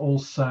 and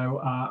also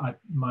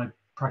my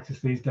practice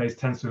these days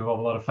tends to involve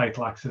a lot of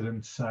fatal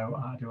accidents,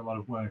 so I do a lot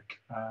of work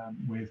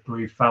with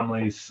bereaved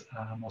families.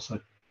 I'm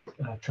also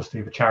a trustee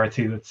of a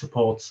charity that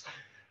supports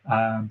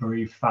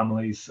bereaved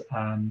families,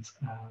 and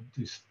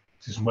do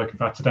some work. In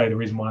fact, today the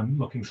reason why I'm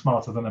looking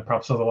smarter than I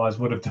perhaps otherwise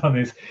would have done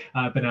is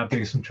I've been out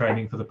doing some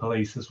training for the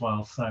police as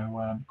well,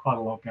 so quite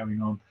a lot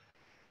going on.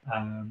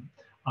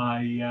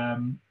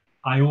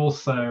 I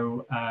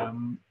also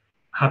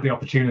had the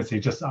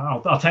opportunity,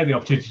 I'll take the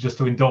opportunity just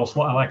to endorse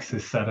what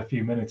Alexis said a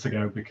few minutes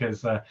ago,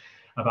 because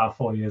about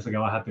 4 years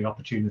ago I had the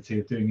opportunity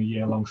of doing a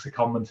year-long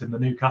secondment in the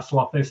Newcastle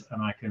office,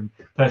 and I can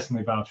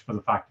personally vouch for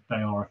the fact that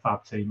they are a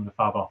fab team and a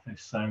fab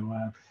office.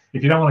 So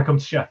if you don't want to come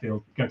to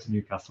Sheffield, go to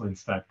Newcastle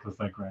instead, because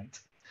they're great.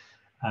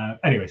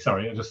 Anyway,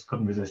 sorry, I just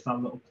couldn't resist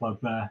that little plug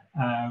there.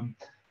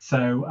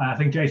 So I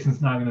think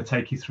Jason's now going to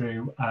take you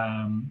through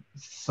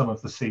some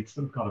of the seats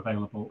that we've got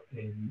available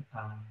in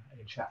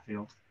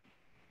Sheffield.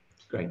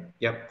 Great.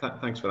 Yep.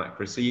 Thanks for that,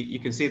 Chris. So you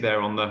can see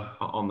there on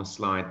the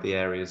slide the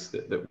areas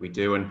that we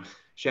do, and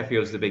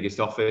Sheffield's the biggest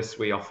office.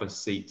 We offer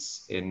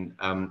seats in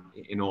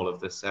all of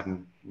the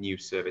 7 new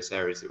service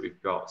areas that we've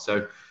got.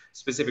 So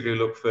specifically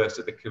look first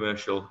at the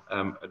commercial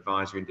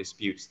advisory and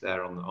disputes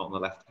there on the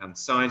left-hand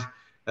side.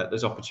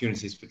 There's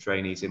opportunities for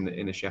trainees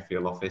in the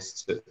Sheffield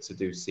office to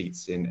do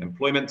seats in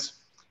employment,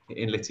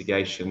 in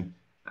litigation,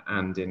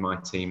 and in my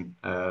team,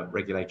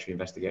 regulatory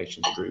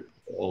investigations group,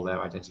 all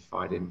there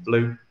identified in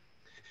blue.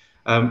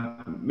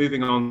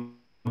 Moving on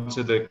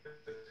to the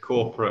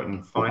corporate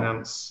and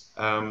finance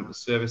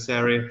service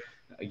area.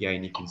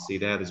 Again, you can see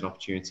there's an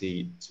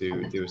opportunity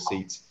to do a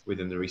seat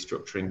within the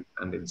restructuring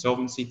and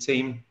insolvency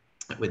team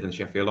within the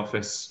Sheffield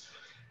office.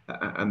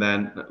 And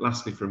then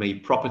lastly for me,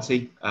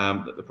 property,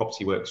 the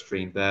property work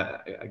stream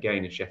there,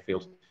 again in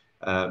Sheffield,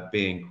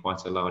 being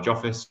quite a large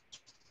office,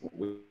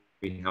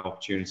 we have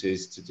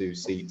opportunities to do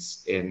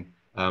seats in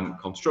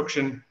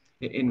construction,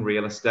 in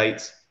real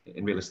estate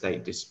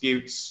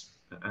disputes,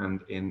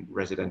 and in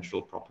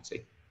residential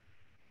property.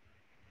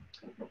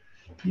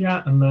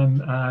 Yeah, and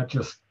then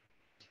just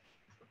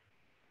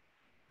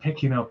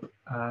picking up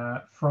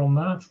from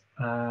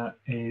that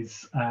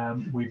is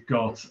we've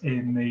got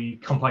in the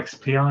complex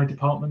PI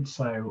department,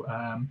 so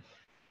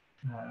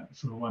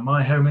sort of where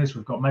my home is,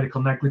 we've got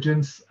medical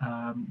negligence,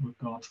 we've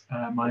got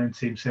my own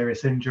team,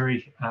 serious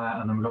injury,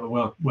 and then we've got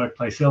the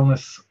workplace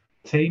illness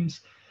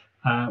teams.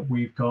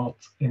 We've got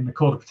in the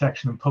Court of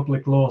Protection and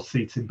Public Law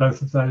seats in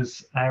both of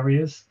those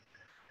areas.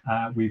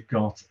 We've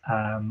got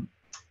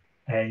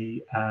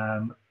a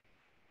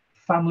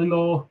family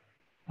law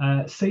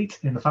seat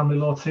in the family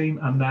law team,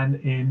 and then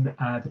in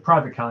the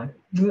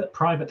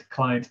private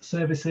client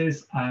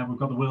services, we've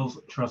got the wills,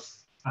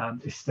 trusts,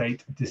 and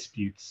estate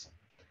disputes.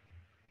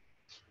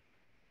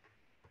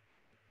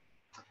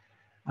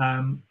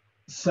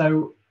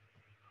 So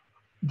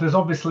there's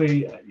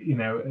obviously,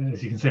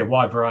 as you can see, a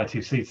wide variety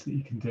of seats that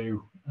you can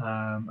do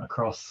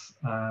across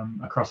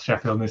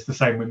Sheffield, and it's the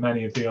same with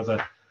many of the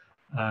other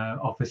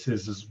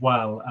offices as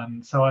well.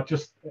 And so I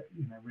just,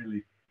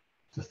 really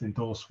just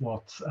endorse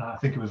what I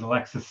think it was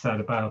Alexis said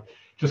about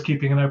just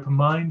keeping an open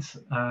mind.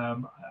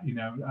 Over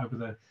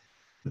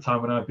the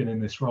time when I've been in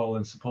this role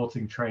and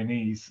supporting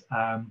trainees,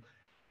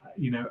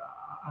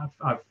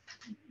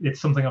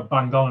 it's something I've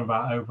banged on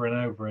about over and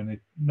over, and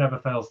it never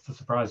fails to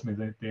surprise me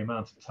the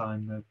amount of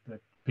time that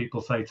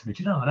people say to me,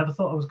 I never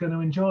thought I was going to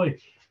enjoy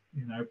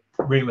you know,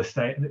 real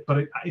estate,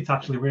 but it's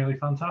actually really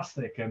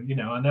fantastic. And, you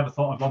know, I never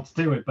thought I'd want to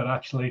do it, but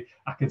actually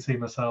I can see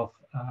myself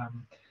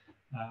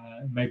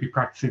maybe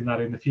practicing that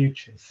in the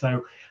future.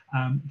 So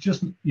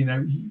just, you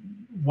know,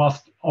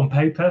 whilst on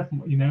paper,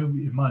 you know,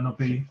 it might not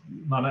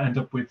end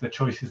up with the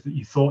choices that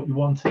you thought you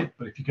wanted,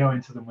 but if you go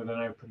into them with an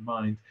open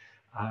mind,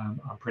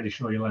 I'm pretty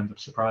sure you'll end up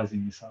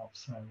surprising yourself.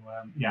 So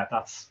yeah,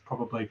 that's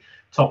probably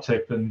top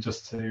tip. And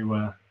just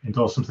to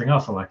endorse something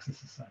else Alexis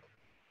has said.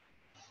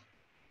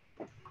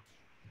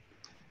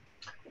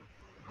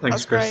 Thanks,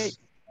 That's Chris.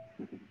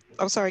 Great.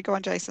 Oh, sorry, go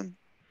on, Jason.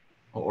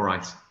 All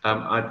right.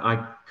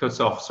 I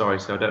cut off, sorry,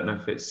 so I don't know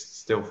if it's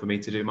still for me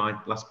to do my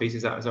last piece.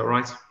 Is that all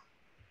right?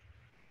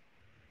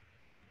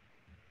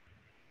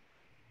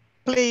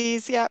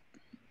 Please, yeah.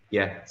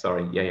 Yeah,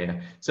 sorry.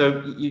 Yeah.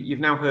 So you've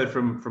now heard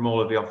from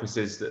all of the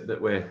offices that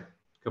we're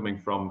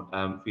coming from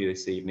for you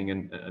this evening,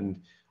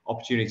 and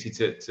opportunity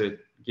to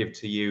give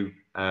to you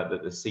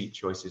the seat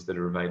choices that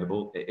are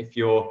available. If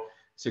you're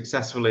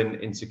successful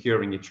in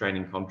securing your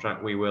training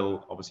contract, we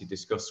will obviously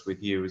discuss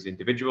with you as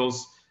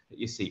individuals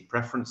your seat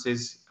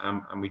preferences,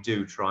 and we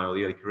do try, or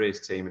the early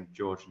careers team and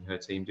George and her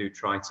team do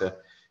try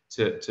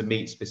to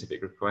meet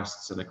specific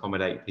requests and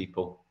accommodate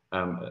people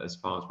as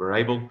far as we're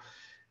able.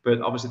 But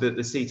obviously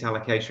the seat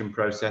allocation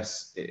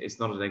process,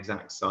 it's not an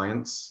exact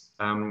science,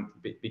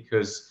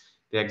 because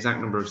the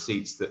exact number of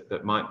seats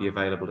that might be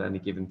available at any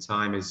given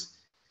time is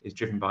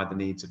driven by the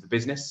needs of the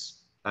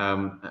business,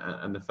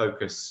 and the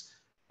focus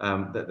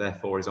that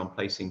therefore is on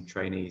placing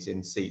trainees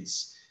in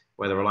seats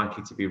where there are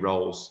likely to be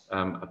roles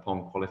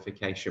upon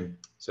qualification,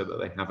 so that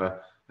they have a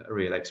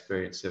real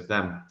experience of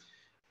them.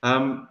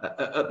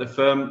 At the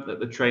firm,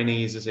 the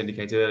trainees, as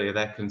indicated earlier,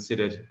 they're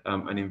considered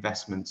an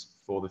investment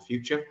for the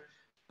future.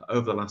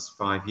 Over the last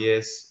 5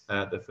 years,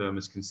 the firm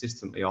has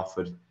consistently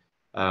offered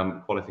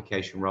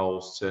qualification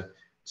roles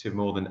to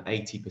more than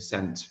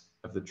 80%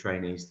 of the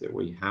trainees that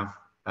we have.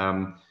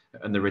 And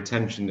the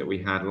retention that we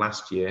had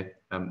last year,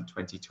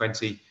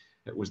 2020,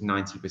 it was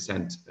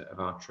 90% of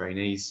our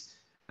trainees.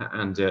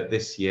 And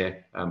this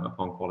year,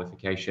 upon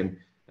qualification,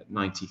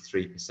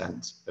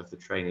 93% of the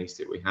trainees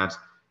that we had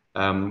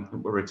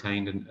were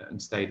retained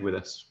and stayed with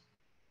us.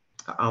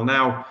 I'll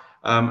now,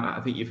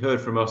 I think you've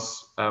heard from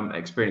us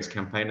experienced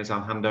campaigners.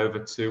 I'll hand over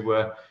to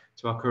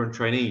our current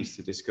trainees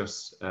to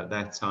discuss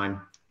their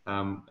time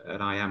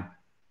at IM.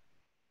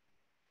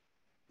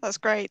 That's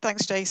great.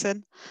 Thanks,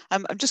 Jason.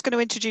 I'm just going to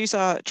introduce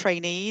our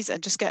trainees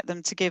and just get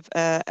them to give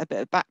a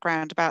bit of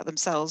background about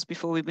themselves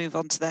before we move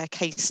on to their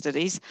case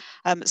studies.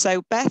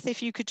 So Beth,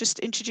 if you could just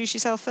introduce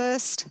yourself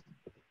first.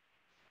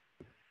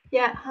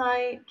 Yeah,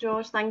 hi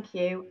George, thank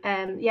you.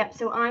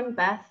 So I'm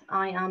Beth.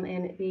 I am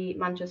in the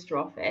Manchester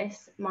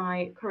office.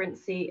 My current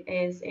seat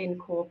is in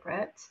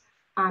corporate,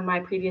 and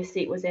my previous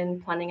seat was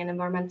in planning and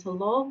environmental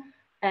law.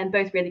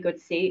 Both really good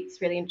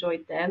seats, really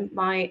enjoyed them.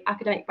 My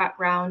academic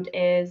background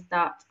is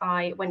that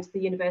I went to the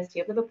University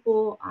of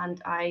Liverpool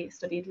and I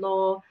studied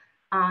law,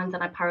 and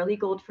then I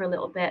paralegaled for a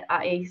little bit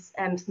at a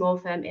small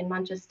firm in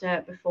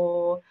Manchester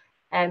before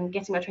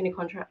getting my training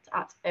contract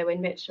at Irwin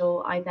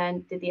Mitchell. I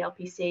then did the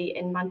LPC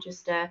in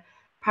Manchester,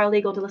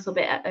 paralegaled a little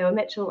bit at Irwin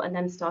Mitchell, and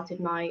then started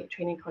my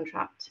training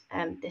contract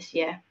this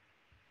year.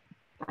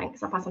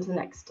 Thanks. I'll pass on to the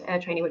next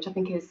trainee, which I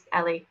think is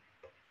Ellie.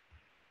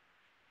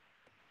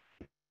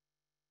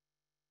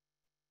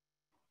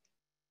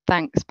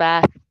 Thanks,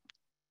 Beth.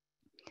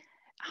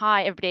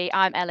 Hi, everybody.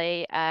 I'm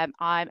Ellie.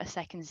 I'm a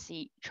second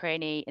seat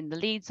trainee in the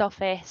Leeds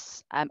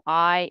office.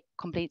 I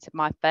completed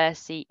my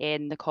first seat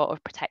in the Court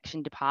of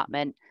Protection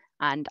Department,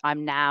 and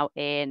I'm now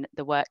in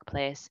the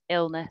workplace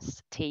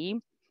illness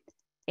team.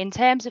 In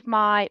terms of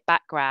my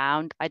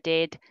background, I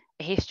did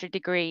a history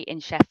degree in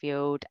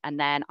Sheffield, and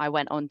then I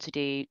went on to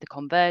do the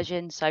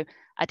conversion. So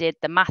I did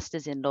the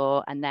Masters in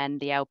Law and then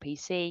the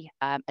LPC.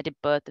 I did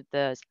both of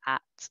those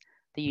at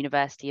the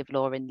University of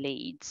Law in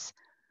Leeds.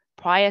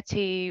 Prior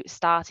to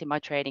starting my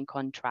training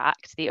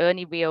contract, the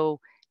only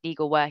real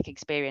legal work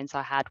experience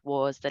I had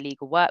was the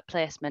legal work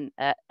placement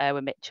at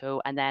Irwin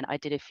Mitchell, and then I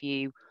did a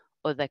few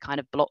other kind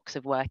of blocks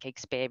of work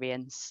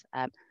experience.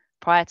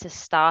 Prior to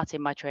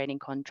starting my training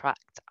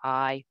contract,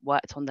 I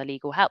worked on the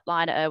legal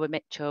helpline at Irwin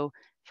Mitchell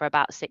for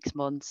about 6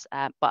 months,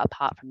 but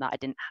apart from that, I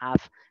didn't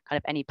have kind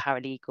of any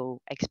paralegal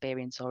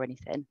experience or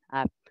anything.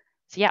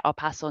 So yeah, I'll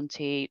pass on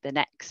to the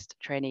next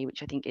trainee,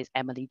 which I think is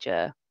Emily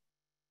Joe.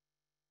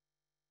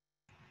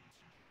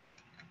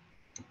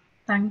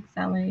 Thanks,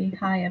 Ellie.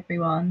 Hi,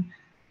 everyone.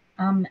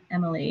 I'm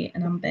Emily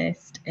and I'm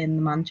based in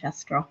the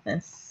Manchester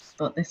office,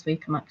 but this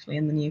week I'm actually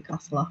in the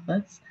Newcastle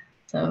office,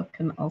 so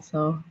can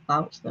also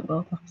vouch that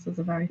both offices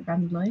are very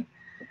friendly.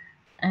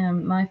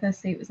 My first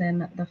seat was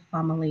in the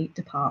family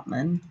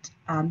department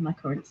and my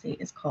current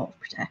seat is Court of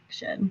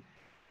Protection.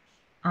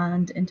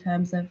 And in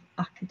terms of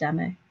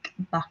academic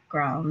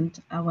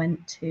background, I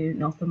went to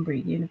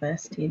Northumbria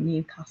University in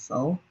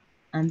Newcastle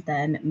and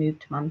then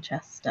moved to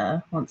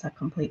Manchester once I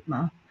completed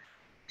my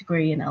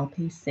degree in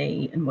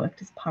LPC and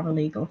worked as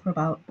paralegal for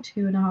about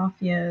 2.5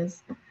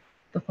 years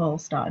before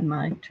starting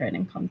my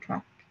training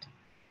contract.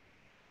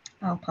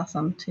 I'll pass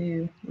on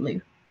to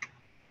Luke.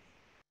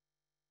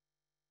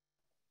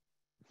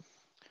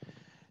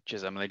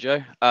 Cheers, Emily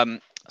Jo.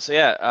 I'm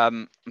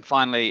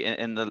finally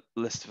in the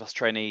list of us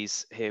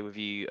trainees here with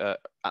you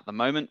at the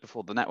moment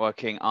before the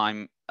networking.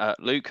 I'm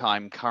Luke.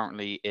 I'm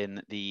currently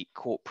in the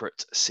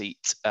corporate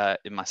seat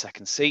in my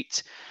second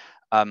seat.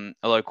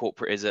 Although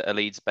corporate is a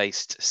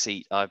Leeds-based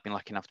seat, I've been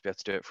lucky enough to be able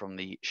to do it from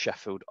the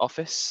Sheffield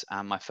office.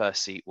 And my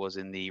first seat was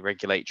in the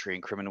regulatory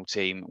and criminal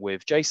team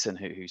with Jason,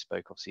 who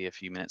spoke obviously a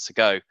few minutes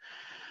ago.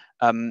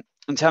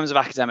 In terms of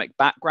academic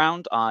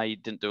background, I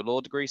didn't do a law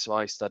degree, so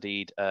I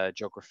studied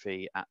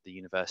geography at the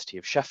University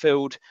of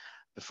Sheffield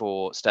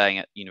before staying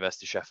at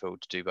University of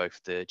Sheffield to do both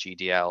the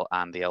GDL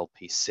and the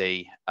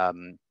LPC.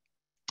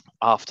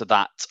 After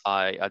that,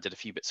 I did a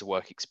few bits of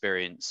work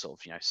experience,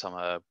 sort of,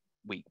 summer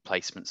week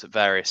placements at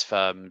various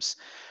firms,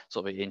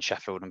 sort of in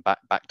Sheffield and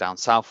back down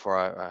south where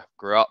I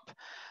grew up.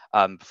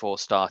 Before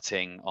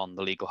starting on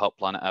the legal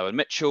helpline at Irwin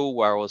Mitchell,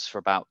 where I was for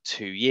about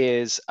 2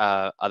 years.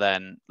 I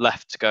then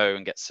left to go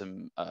and get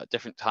some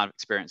different kind of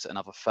experience at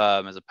another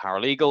firm as a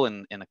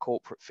paralegal in the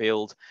corporate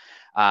field,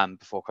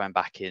 before coming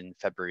back in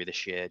February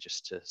this year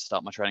just to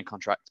start my training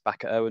contract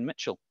back at Irwin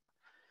Mitchell.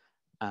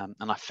 And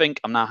I think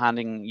I'm now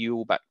handing you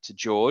all back to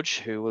George,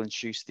 who will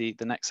introduce the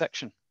next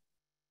section.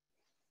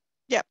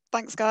 Yeah,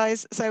 thanks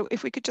guys. So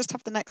if we could just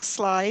have the next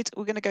slide,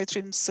 we're going to go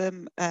through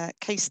some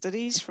case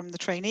studies from the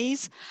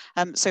trainees.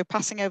 So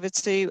passing over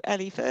to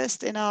Ellie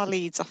first in our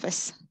Leeds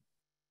office.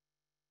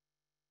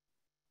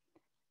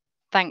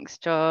 Thanks,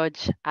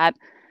 George.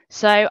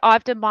 So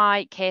I've done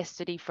my case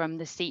study from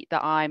the seat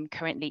that I'm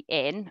currently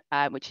in,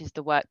 which is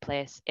the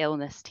workplace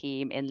illness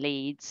team in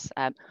Leeds.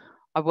 I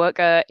won't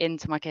go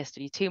into my case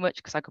study too much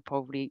because I could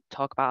probably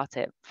talk about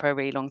it for a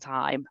really long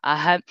time.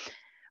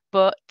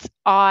 But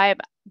I'm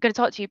going to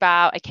talk to you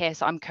about a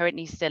case I'm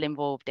currently still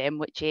involved in,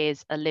 which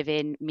is a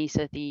living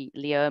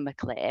mesothelioma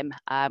claim,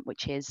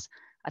 which is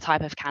a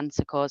type of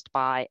cancer caused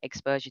by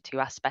exposure to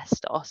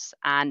asbestos.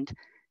 And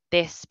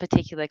this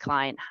particular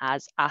client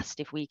has asked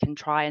if we can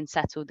try and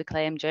settle the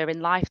claim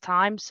during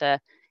lifetime. So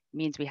it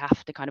means we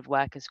have to kind of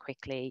work as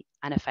quickly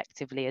and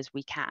effectively as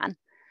we can.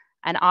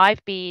 And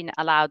I've been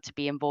allowed to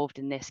be involved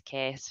in this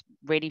case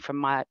really from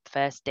my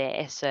first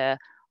day. So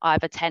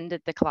I've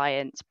attended the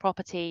client's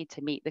property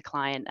to meet the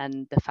client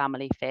and the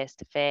family face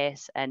to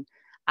face. And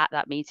at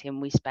that meeting,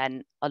 we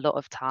spent a lot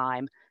of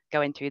time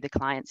going through the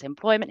client's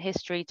employment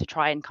history to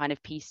try and kind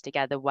of piece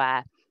together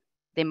where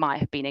they might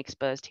have been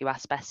exposed to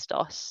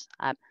asbestos.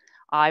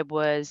 I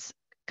was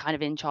kind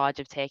of in charge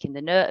of taking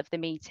the note of the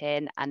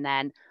meeting, and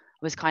then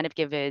was kind of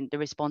given the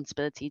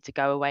responsibility to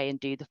go away and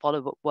do the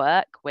follow-up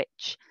work,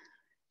 which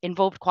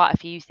involved quite a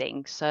few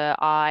things. So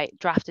I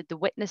drafted the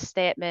witness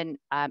statement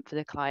for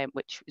the client,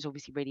 which is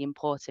obviously really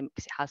important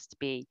because it has to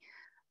be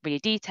really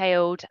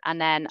detailed.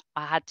 And then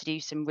I had to do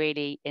some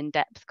really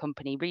in-depth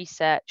company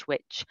research,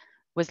 which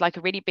was like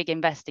a really big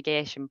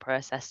investigation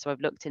process. So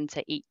I've looked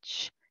into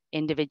each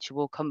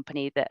individual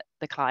company that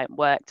the client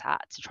worked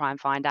at to try and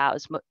find out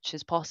as much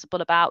as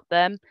possible about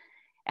them.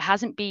 It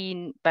hasn't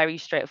been very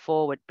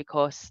straightforward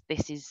because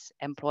this is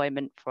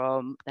employment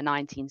from the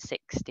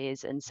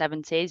 1960s and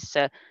 70s.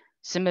 So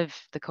some of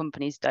the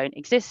companies don't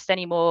exist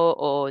anymore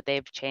or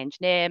they've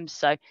changed names.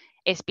 So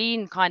it's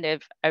been kind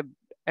of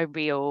a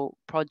real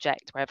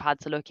project where I've had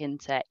to look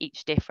into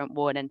each different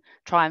one and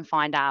try and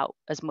find out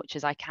as much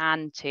as I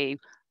can to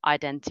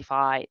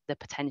identify the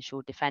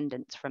potential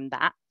defendants from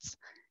that.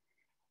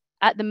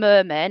 At the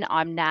moment,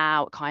 I'm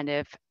now kind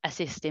of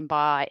assisting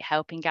by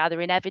helping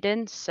gathering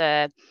evidence.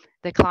 The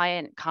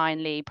client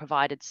kindly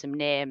provided some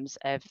names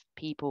of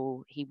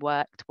people he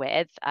worked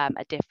with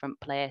at different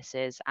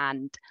places,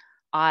 and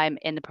I'm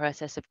in the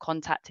process of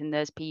contacting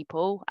those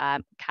people,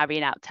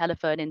 carrying out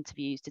telephone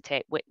interviews to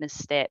take witness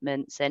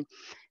statements. And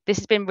this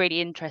has been really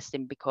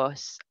interesting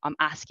because I'm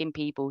asking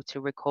people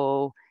to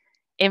recall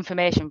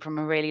information from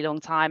a really long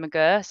time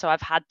ago. So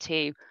I've had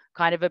to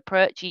kind of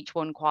approach each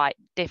one quite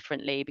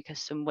differently because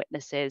some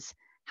witnesses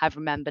have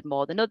remembered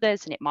more than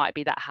others, and it might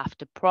be that I have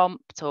to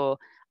prompt or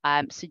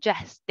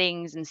suggest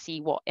things and see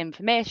what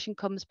information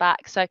comes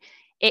back. So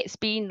it's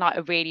been like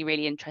a really,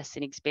 really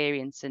interesting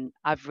experience, and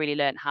I've really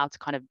learned how to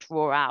kind of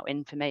draw out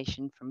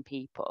information from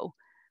people.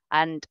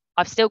 And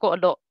I've still got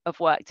a lot of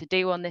work to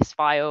do on this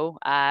file.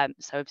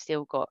 So I've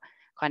still got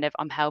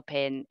I'm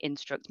helping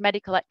instruct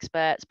medical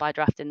experts by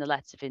drafting the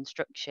letters of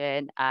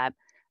instruction,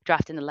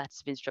 drafting the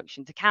letters of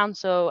instruction to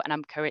counsel, and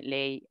I'm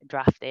currently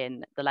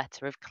drafting the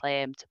letter of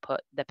claim to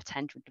put the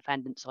potential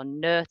defendants on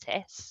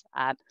notice.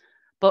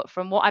 But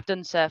from what I've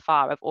done so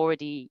far, I've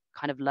already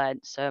kind of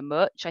learned so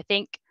much. I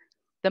think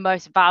the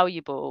most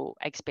valuable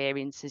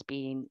experience has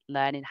been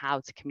learning how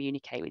to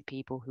communicate with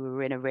people who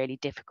are in a really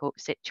difficult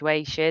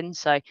situation.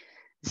 So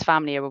this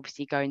family are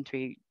obviously going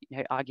through,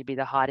 arguably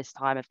the hardest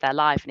time of their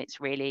life, and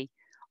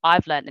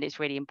I've learned that it's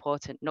really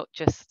important not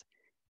just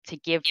to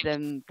give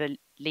them the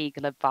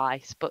legal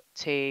advice, but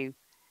to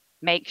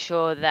make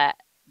sure that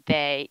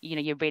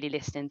you're really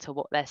listening to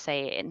what they're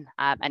saying.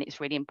 And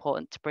it's really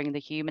important to bring the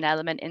human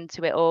element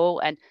into it all,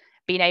 and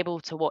being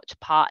able to watch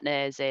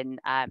partners and,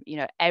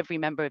 every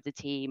member of the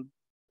team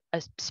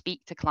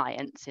speak to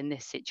clients in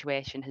this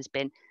situation has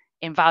been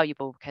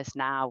invaluable, because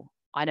now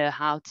I know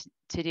how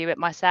to do it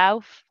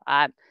myself.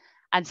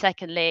 And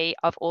secondly,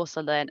 I've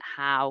also learned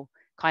how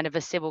kind of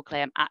a civil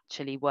claim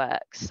actually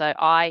works. So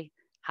I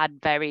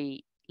had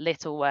very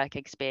little work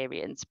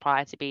experience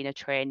prior to being a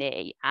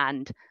trainee,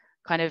 and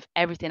kind of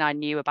everything I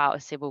knew about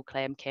a civil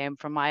claim came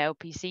from my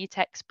LPC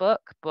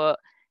textbook. But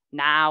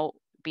now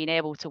being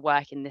able to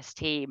work in this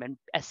team and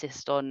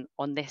assist on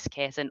this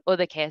case and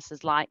other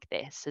cases like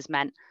this has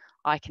meant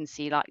I can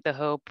see like the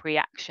whole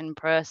pre-action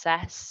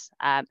process,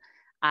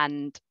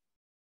 and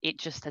it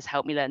just has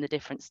helped me learn the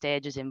different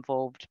stages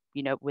involved,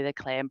 you know, with a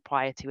claim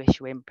prior to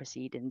issuing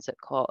proceedings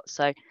at court.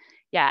 So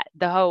yeah,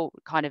 the whole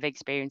kind of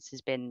experience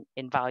has been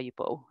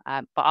invaluable.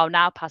 But I'll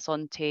now pass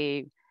on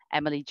to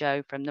Emily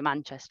Jo from the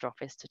Manchester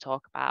office to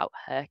talk about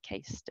her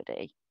case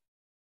study.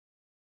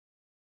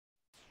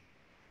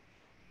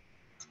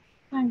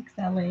 Thanks,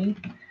 Ellie.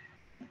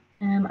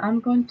 I'm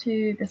going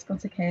to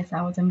discuss a case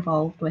I was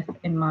involved with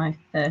in my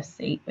first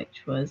seat,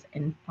 which was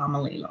in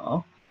family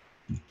law.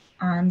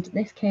 And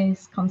this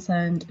case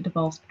concerned a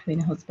divorce between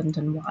a husband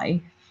and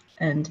wife,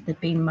 and they'd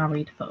been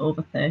married for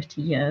over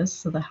 30 years,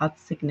 so they had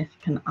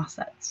significant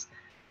assets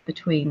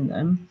between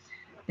them.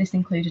 This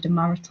included a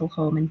marital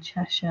home in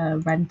Cheshire,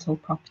 rental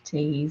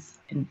properties,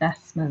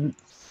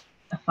 investments,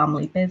 a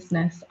family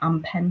business,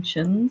 and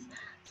pensions.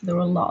 So there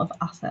were a lot of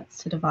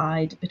assets to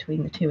divide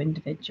between the two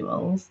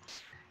individuals.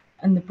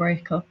 And the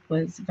breakup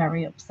was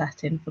very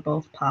upsetting for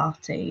both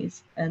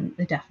parties, and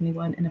they definitely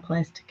weren't in a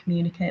place to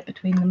communicate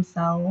between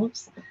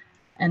themselves.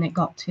 And it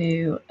got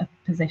to a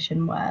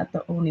position where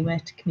the only way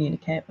to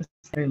communicate was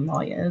through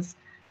lawyers,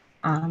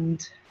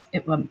 and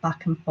it went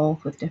back and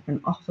forth with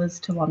different offers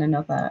to one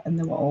another, and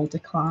they were all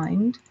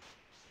declined.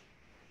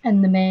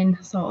 And the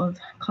main sort of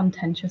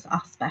contentious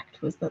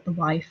aspect was that the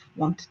wife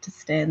wanted to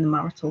stay in the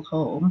marital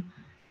home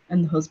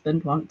and the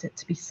husband wanted it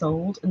to be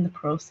sold and the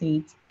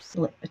proceeds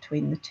split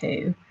between the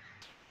two.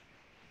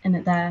 And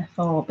it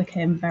therefore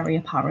became very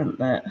apparent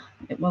that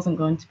it wasn't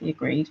going to be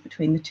agreed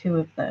between the two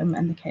of them,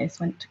 and the case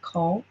went to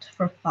court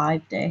for a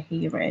 5-day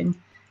hearing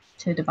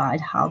to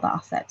divide how the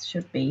assets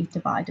should be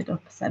divided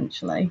up,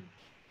 essentially.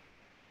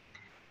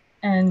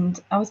 And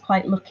I was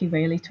quite lucky,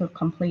 really, to have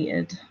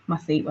completed my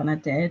seat when I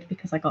did,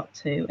 because I got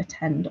to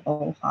attend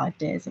all 5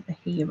 days of the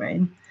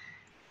hearing,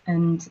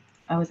 and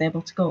I was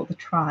able to go to the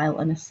trial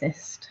and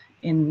assist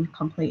in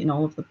completing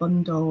all of the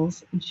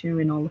bundles,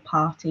 ensuring all the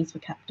parties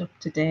were kept up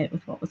to date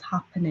with what was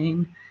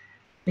happening,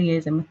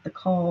 liaising with the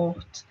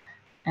court,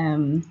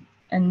 and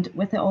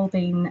with it all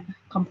being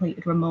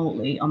completed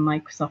remotely on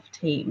Microsoft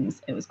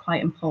Teams, it was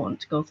quite important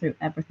to go through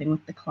everything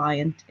with the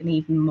client in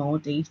even more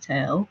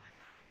detail,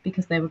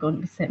 because they were going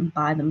to be sitting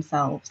by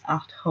themselves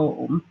at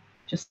home,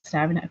 just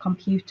staring at a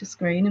computer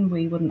screen, and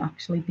we wouldn't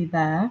actually be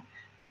there.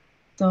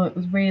 So it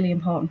was really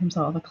important from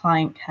sort of a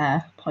client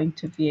care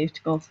point of view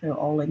to go through it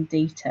all in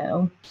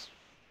detail.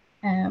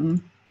 I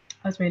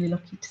was really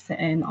lucky to sit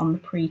in on the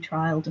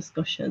pre-trial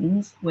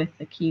discussions with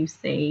the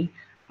QC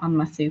and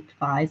my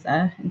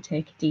supervisor and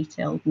take a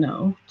detailed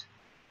note.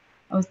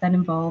 I was then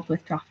involved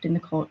with drafting the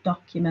court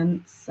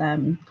documents,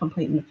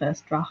 completing the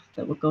first draft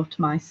that would go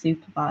to my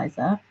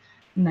supervisor,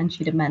 and then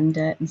she'd amend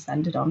it and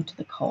send it on to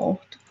the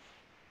court.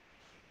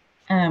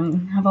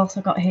 I've also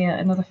got here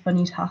another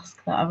funny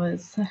task that I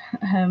was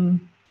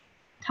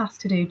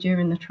tasked to do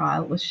during the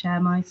trial was share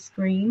my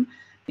screen,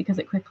 because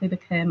it quickly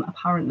became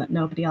apparent that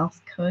nobody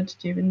else could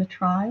during the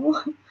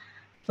trial.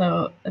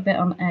 So a bit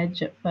on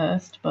edge at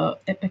first,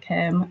 but it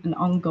became an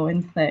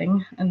ongoing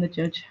thing, and the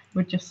judge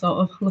would just sort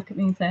of look at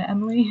me and say,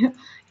 Emily, can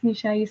you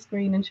share your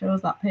screen and show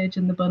us that page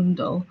in the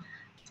bundle?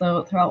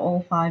 So throughout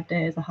all 5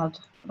 days, I had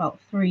about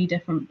 3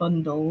 different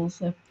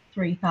bundles of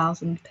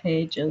 3,000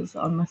 pages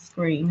on my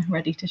screen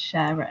ready to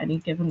share at any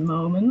given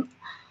moment.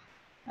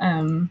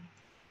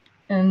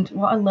 And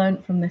what I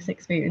learned from this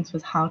experience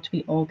was how to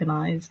be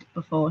organised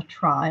before a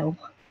trial,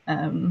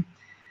 the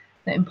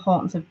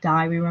importance of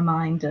diary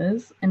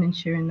reminders and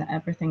ensuring that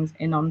everything's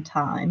in on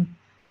time.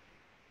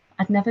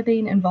 I'd never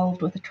been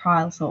involved with a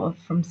trial sort of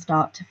from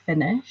start to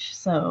finish,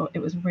 so it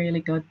was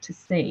really good to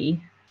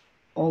see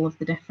all of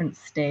the different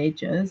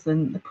stages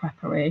and the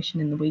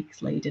preparation in the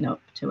weeks leading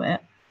up to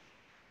it.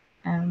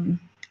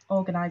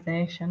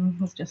 Organisation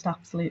was just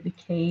absolutely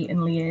key, in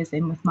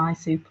liaising with my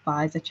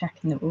supervisor,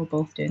 checking that we were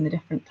both doing the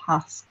different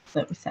tasks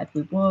that we said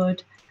we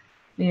would,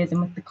 liaising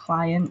with the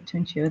client to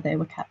ensure they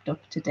were kept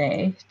up to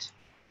date.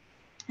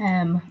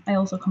 I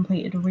also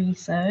completed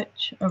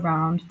research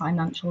around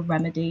financial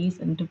remedies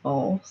and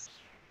divorce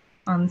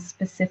and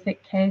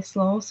specific case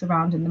law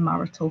surrounding the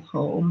marital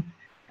home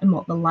and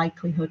what the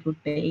likelihood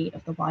would be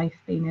of the wife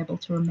being able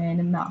to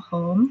remain in that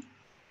home.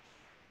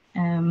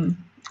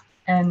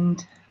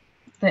 And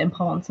the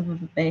importance of a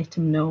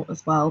verbatim note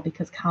as well,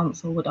 because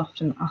counsel would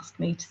often ask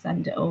me to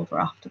send it over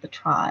after the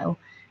trial,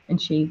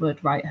 and she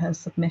would write her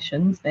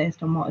submissions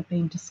based on what had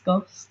been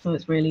discussed. So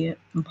it's really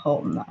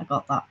important that I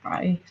got that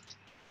right.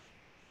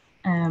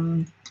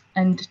 And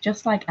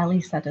just like Ellie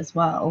said as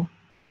well,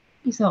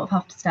 you sort of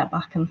have to step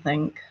back and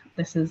think,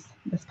 this is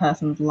this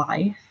person's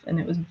life, and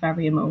it was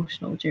very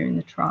emotional during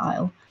the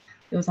trial.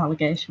 There was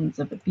allegations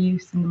of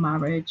abuse in the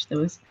marriage, there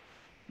was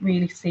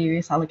really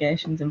serious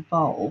allegations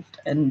involved,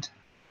 and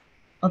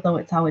although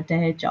it's our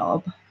day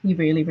job, you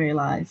really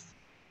realise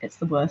it's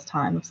the worst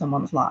time of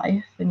someone's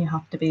life, and you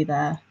have to be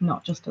there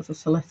not just as a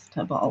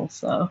solicitor but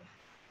also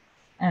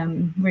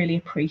really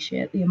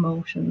appreciate the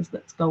emotions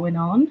that's going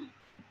on.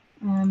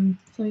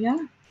 So yeah,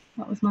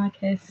 that was my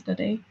case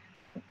study.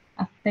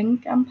 I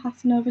think I'm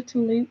passing over to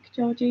Luke,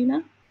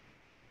 Georgina.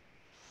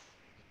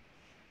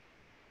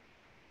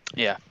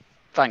 Yeah,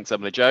 thanks,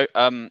 Emily Jo.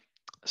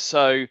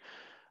 So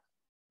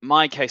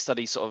my case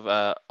study sort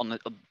of on the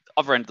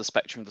other end of the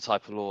spectrum of the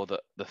type of law that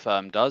the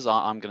firm does.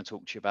 I'm going to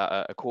talk to you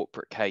about a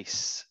corporate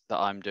case that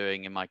I'm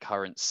doing in my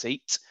current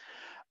seat.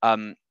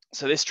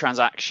 So this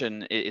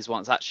transaction is one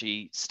that's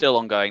actually still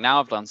ongoing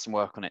now. I've done some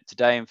work on it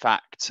today, in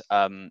fact,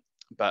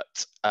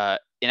 but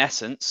in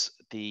essence,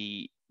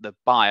 the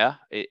buyer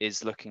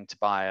is looking to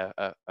buy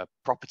a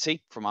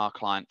property from our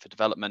client for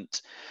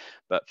development,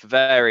 but for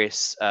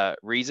various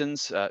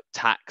reasons,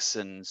 tax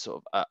and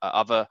sort of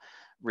other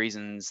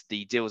reasons,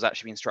 the deal has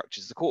actually been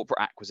structured as a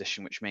corporate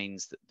acquisition, which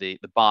means that the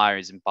buyer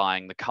is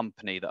buying the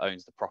company that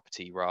owns the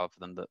property rather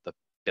than the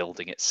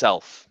building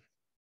itself.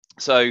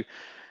 So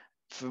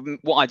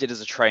what I did as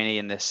a trainee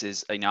in this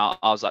is, I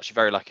was actually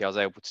very lucky. I was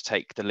able to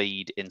take the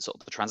lead in sort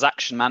of the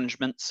transaction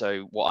management.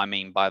 So what I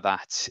mean by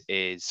that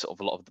is sort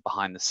of a lot of the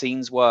behind the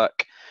scenes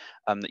work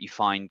that you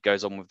find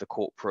goes on with the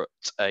corporate,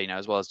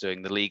 as well as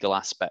doing the legal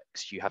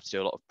aspects. You have to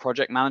do a lot of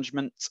project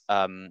management,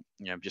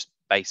 just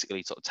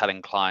basically sort of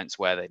telling clients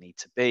where they need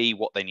to be,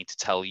 what they need to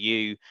tell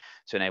you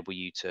to enable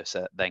you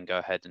to then go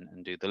ahead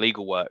and do the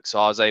legal work. So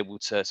I was able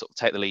to sort of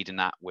take the lead in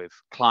that with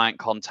client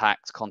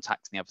contacting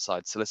the other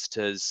side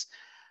solicitors,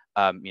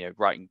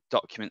 writing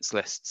documents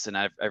lists and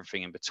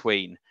everything in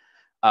between.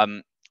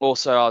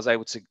 Also, I was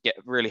able to get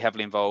really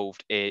heavily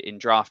involved in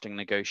drafting and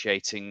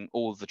negotiating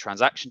all of the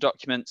transaction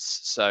documents.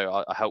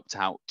 So I helped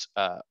out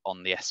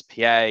on the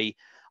SPA.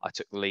 I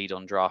took the lead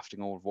on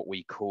drafting all of what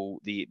we call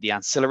the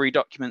ancillary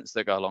documents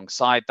that go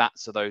alongside that.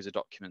 So those are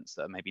documents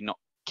that are maybe not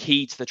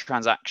key to the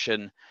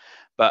transaction,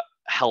 but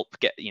help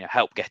get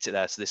it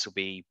there. So this will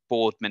be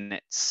board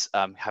minutes,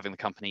 having the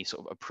company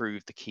sort of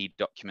approve the key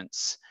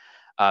documents.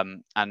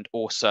 And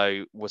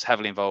also was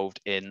heavily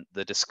involved in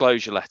the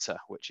disclosure letter,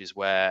 which is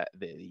where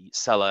the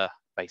seller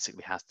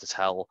basically has to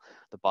tell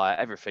the buyer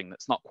everything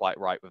that's not quite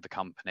right with the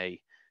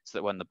company, so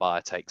that when the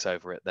buyer takes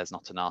over it, there's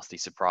not a nasty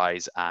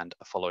surprise and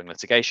a following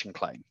litigation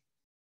claim.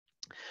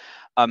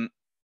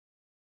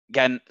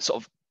 Again,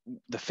 sort of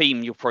the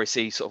theme you'll probably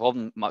see sort of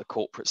on my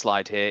corporate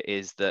slide here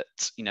is that,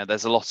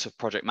 there's a lot of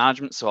project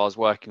management. So I was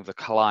working with the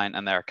client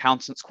and their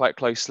accountants quite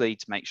closely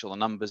to make sure the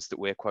numbers that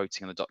we're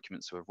quoting in the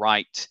documents were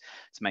right,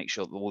 to make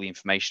sure that all the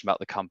information about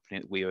the company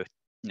that we were,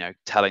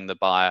 telling the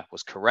buyer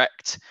was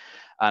correct.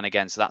 And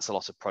again, so that's a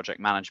lot of project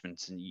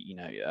management. And,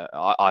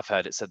 I've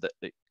heard it said that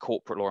the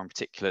corporate law in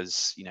particular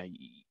is,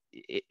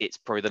 it's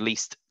probably the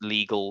least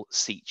legal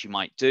seat you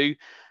might do.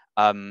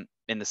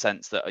 In the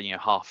sense that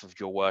half of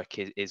your work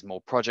is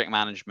more project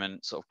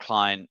management, sort of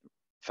client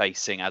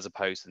facing, as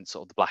opposed to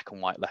sort of the black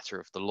and white letter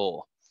of the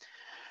law.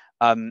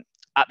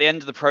 At the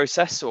end of the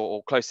process,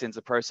 or close to the end of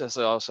the process,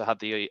 I also had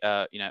the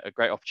a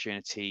great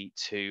opportunity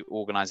to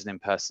organise an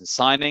in-person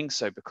signing.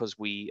 So because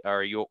we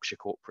are a Yorkshire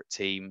corporate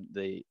team,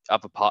 the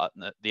other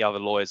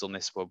lawyers on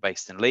this were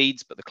based in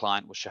Leeds, but the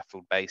client was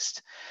Sheffield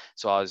based.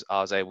 So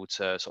I was able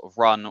to sort of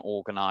run,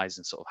 organise,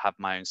 and sort of have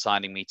my own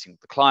signing meeting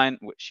with the client,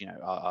 which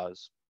I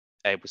was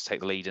able to take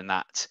the lead in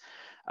that,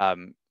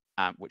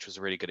 which was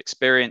a really good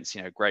experience.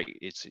 Great.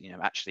 It's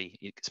actually,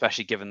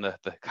 especially given the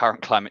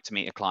current climate, to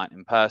meet a client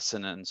in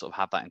person and sort of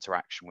have that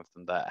interaction with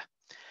them there.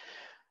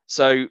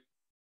 So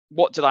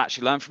what did I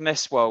actually learn from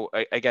this? Well,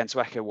 again, to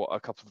echo what a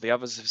couple of the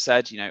others have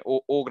said,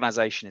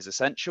 organization is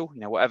essential.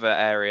 Whatever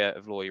area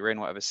of law you're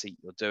in, whatever seat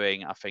you're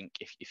doing, I think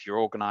if you're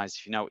organized,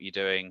 if you know what you're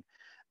doing,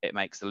 it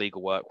makes the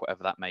legal work,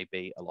 whatever that may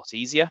be, a lot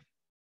easier.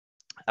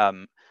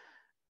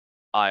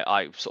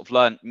 I sort of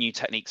learned new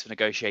techniques for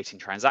negotiating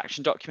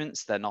transaction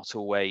documents. They're not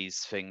always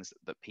things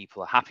that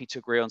people are happy to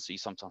agree on. So you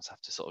sometimes have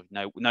to sort of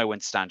know when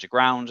to stand your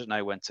ground,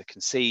 know when to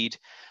concede,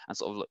 and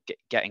sort of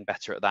getting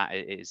better at that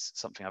is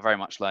something I very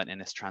much learned in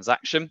this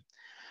transaction.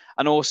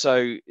 And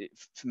also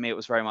for me, it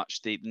was very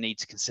much the need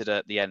to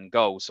consider the end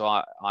goal. So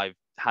I've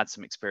had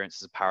some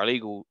experience as a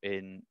paralegal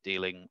in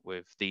dealing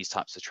with these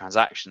types of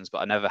transactions, but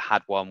I never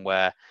had one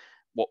where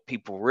what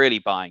people were really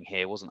buying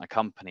here wasn't a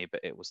company, but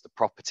it was the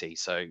property.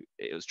 So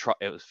it was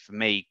for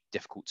me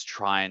difficult to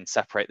try and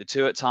separate the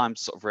two at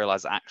times, sort of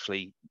realize that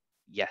actually,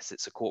 yes,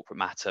 it's a corporate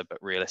matter, but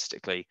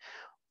realistically,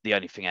 the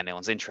only thing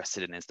anyone's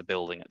interested in is the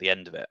building at the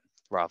end of it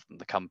rather than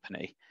the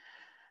company.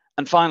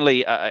 And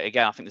finally,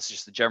 again, I think this is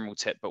just a general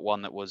tip, but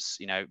one that was,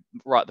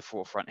 right at the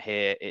forefront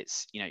here.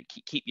 It's,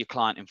 keep your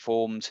client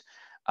informed.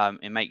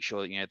 And make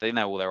sure they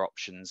know all their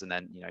options, and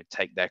then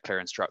take their clear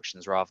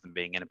instructions, rather than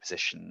being in a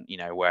position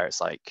where it's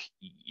like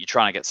you're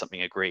trying to get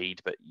something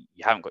agreed but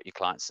you haven't got your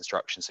client's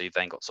instructions, so you've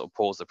then got to sort of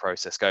pause the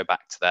process, go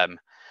back to them,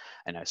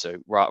 so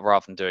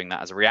rather than doing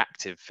that as a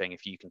reactive thing,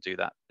 if you can do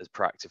that as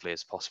proactively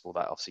as possible,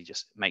 that obviously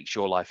just makes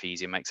your life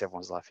easier, makes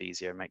everyone's life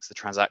easier, makes the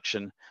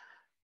transaction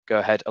go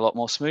ahead a lot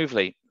more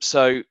smoothly.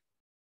 So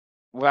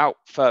without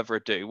further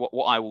ado,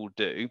 what I will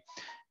do,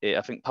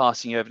 I think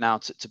passing you over now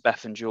to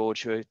Beth and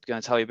George, who are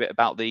going to tell you a bit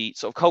about the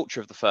sort of culture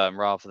of the firm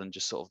rather than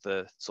just sort of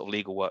the sort of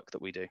legal work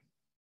that we do.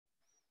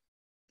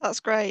 That's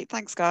great.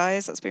 Thanks,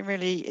 guys. That's been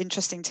really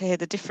interesting to hear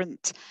the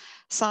different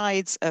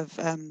sides of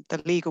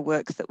the legal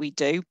work that we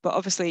do. But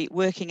obviously,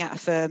 working at a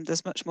firm,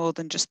 there's much more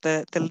than just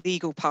the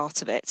legal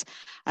part of it.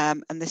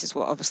 And this is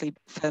what obviously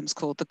firms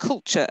call the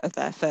culture of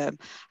their firm.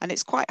 And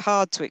it's quite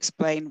hard to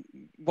explain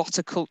what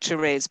a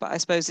culture is, but I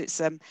suppose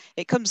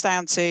it comes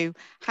down to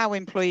how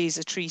employees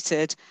are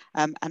treated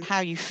and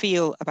how you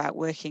feel about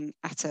working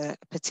at a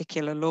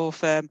particular law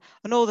firm,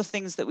 and all the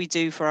things that we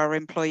do for our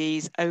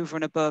employees over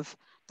and above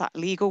that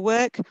legal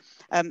work.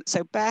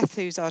 So Beth,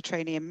 who's our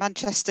trainee in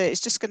Manchester, is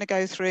just going to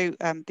go through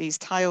these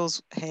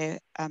tiles here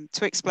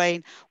to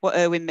explain what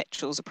Irwin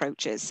Mitchell's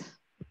approach is.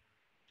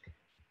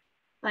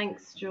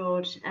 Thanks,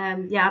 George.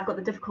 Yeah, I've got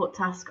the difficult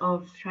task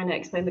of trying to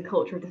explain the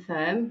culture of the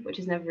firm, which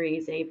is never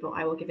easy, but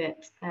I will give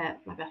it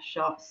my best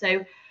shot.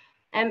 So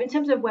in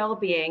terms of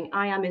well-being,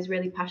 IAM is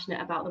really passionate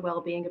about the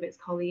well-being of its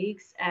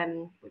colleagues,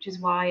 which is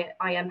why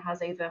IAM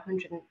has over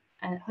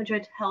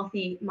 100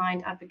 healthy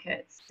mind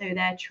advocates. So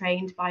they're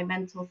trained by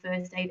Mental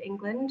First Aid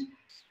England,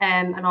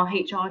 and our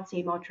HR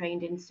team are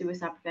trained in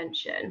suicide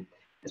prevention,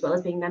 as well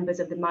as being members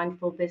of the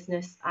Mindful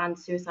Business and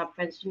Suicide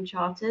Prevention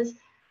Charters.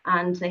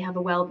 And they have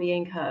a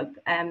wellbeing hub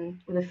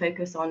with a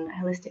focus on a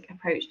holistic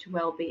approach to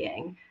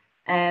wellbeing.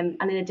 And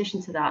in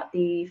addition to that,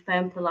 the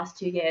firm for the last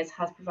 2 years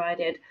has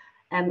provided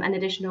an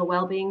additional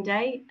wellbeing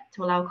day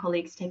to allow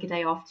colleagues to take a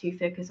day off to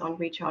focus on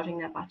recharging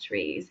their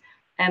batteries.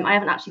 I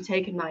haven't actually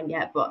taken mine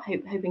yet, but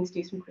hoping to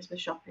do some Christmas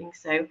shopping.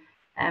 So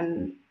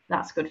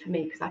that's good for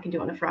me because I can do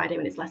it on a Friday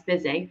when it's less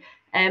busy.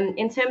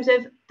 In terms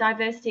of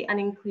diversity and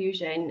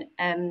inclusion,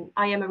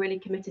 I am really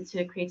committed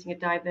to creating a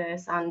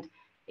diverse and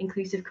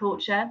inclusive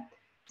culture.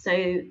 So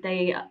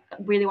they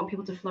really want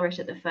people to flourish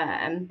at the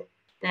firm.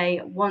 They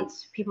want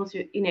people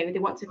to, they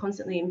want to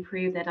constantly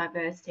improve their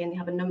diversity, and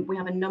we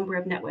have a number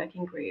of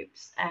networking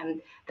groups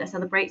that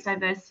celebrates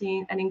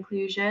diversity and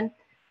inclusion.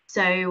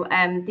 So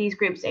these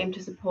groups aim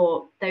to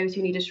support those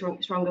who need a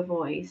stronger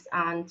voice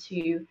and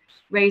to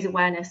raise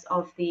awareness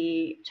of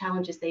the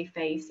challenges they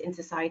face in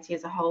society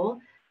as a whole.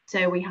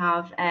 So we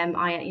have,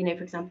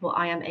 for example,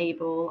 I am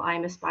able, I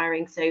am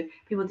aspiring. So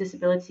people with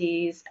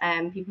disabilities,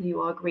 people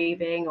who are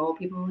grieving, or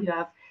people who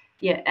have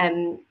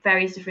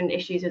various different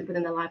issues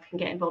within their life can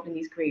get involved in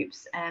these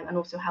groups and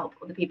also help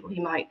other people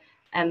who might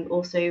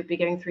also be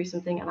going through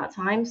something at that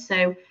time.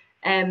 So,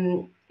 I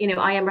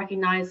am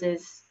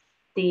recognises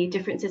the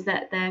differences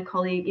that their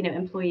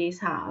employees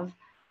have,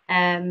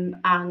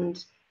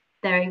 and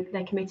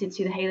they're committed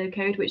to the Halo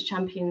Code, which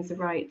champions the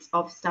rights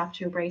of staff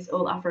to embrace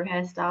all Afro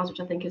hairstyles,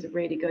 which I think is a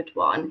really good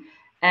one.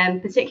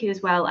 Particularly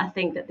as well, I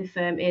think that the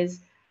firm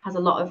has a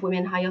lot of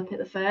women high up at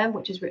the firm,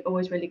 which is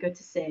always really good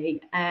to see.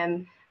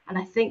 And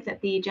I think that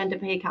the gender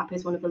pay gap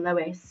is one of the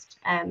lowest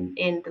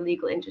in the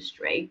legal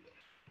industry.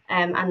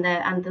 And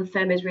the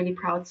firm is really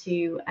proud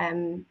to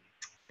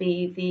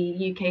be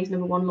the UK's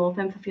 #1 law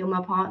firm for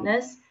female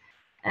partners.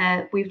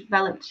 We've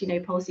developed,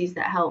 policies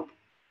that help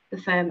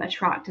the firm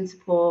attract and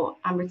support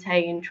and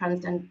retain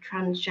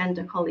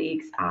transgender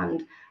colleagues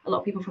and a lot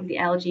of people from the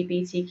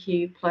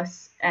LGBTQ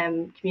plus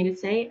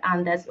community.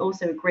 And there's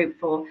also a group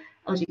for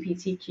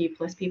LGBTQ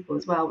plus people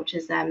as well, which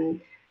is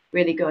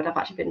really good. I've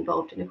actually been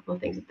involved in a couple of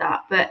things with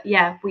that. But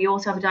yeah, we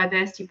also have a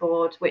diversity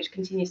board, which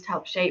continues to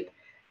help shape,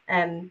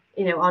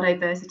 our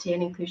diversity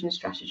and inclusion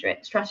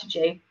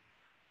strategy.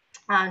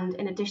 And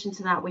in addition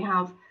to that, we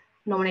have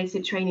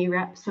nominated trainee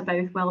reps for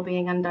both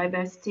wellbeing and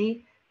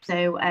diversity.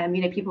 So,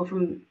 people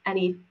from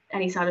any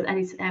side of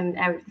any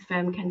area of the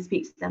firm can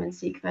speak to them and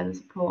seek further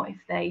support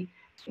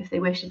if they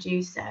wish to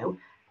do so.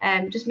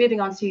 Just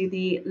moving on to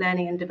the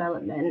learning and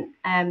development.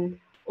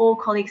 All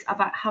colleagues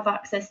have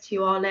access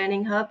to our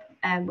learning hub,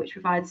 which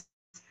provides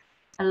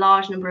a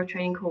large number of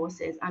training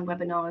courses and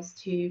webinars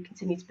to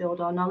continue to build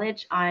our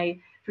knowledge.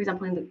 For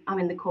example, I'm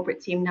in the corporate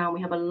team now.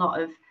 We have a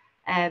lot of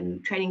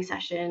training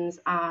sessions,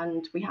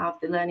 and we have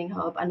the learning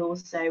hub and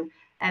also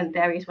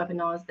various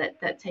webinars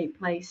that take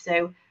place.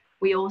 So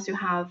we also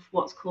have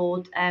what's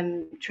called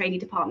trainee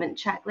department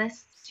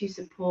checklists to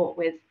support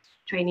with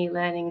trainee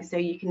learning. So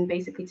you can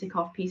basically tick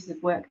off pieces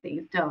of work that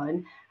you've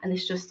done, and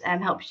this just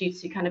helps you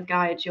to kind of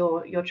guide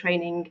your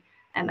training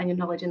and your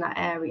knowledge in that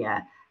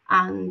area.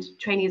 And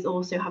trainees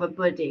also have a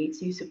buddy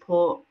to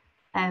support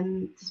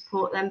them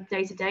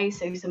day to day.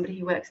 So somebody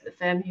who works at the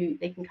firm who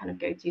they can kind of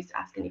go to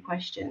ask any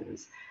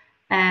questions.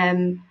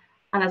 And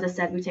as I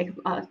said, we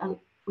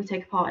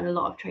take part in a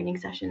lot of training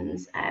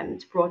sessions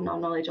to broaden our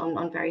knowledge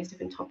on various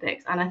different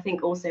topics. And I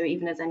think also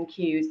even as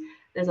NQs,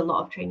 there's a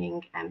lot of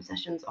training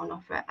sessions on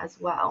offer as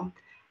well.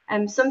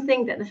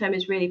 Something that the firm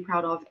is really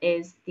proud of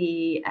is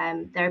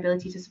their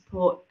ability to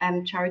support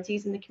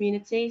charities in the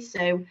community.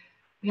 So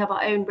we have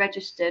our own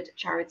registered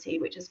charity,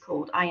 which is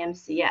called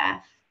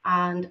IMCF,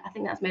 and I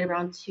think that's made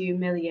around 2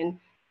 million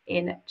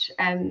in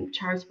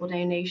charitable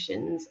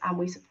donations, and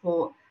we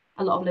support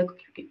a lot of local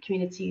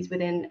communities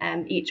within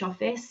each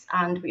office,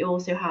 and we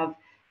also have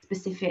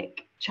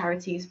specific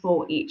charities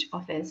for each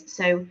office.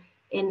 So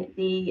in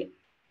the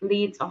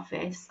Leeds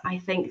office, I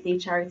think the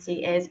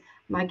charity is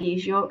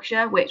Maggie's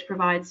Yorkshire, which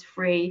provides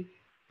free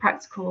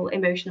practical,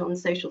 emotional and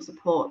social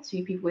support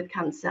to people with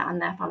cancer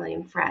and their family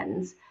and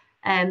friends.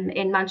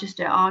 In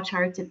Manchester, our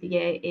charity of the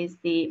year is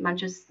the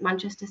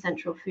Manchester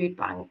Central Food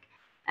Bank,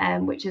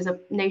 which is a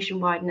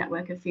nationwide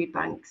network of food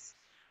banks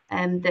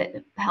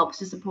that helps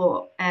to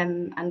support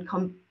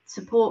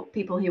support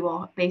people who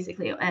are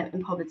basically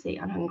in poverty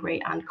and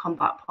hungry and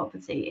combat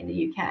poverty in the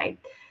UK.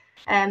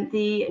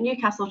 The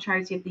Newcastle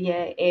charity of the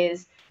year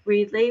is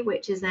Readley,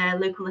 which is a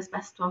local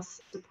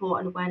asbestos support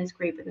and awareness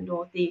group in the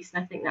North East,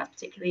 and I think that's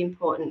particularly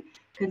important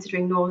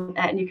considering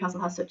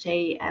Newcastle has such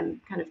a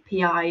kind of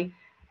PI,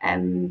 a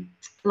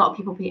lot of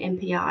people in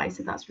PI,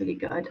 so that's really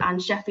good.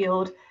 And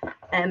Sheffield,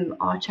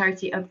 our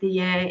charity of the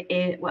year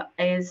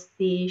is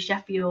the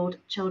Sheffield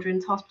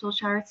Children's Hospital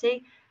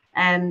charity,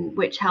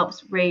 which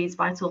helps raise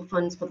vital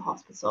funds for the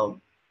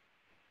hospital.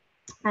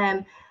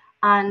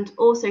 And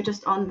also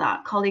just on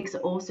that, colleagues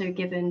are also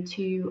given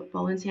 2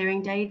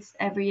 volunteering days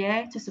every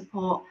year to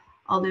support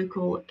our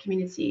local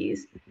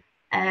communities.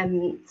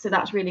 So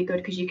that's really good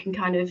because you can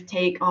kind of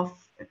take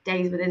off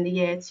days within the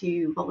year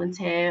to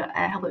volunteer,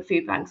 help at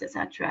food banks,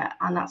 etc.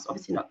 And that's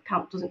obviously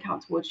doesn't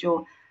count towards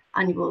your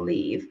annual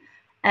leave.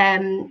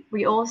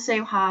 We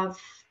also have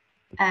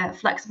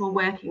flexible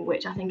working,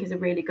 which I think is a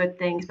really good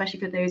thing, especially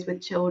for those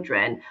with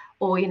children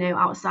or, you know,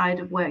 outside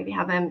of work, they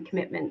have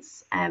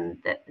commitments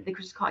that they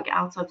just can't get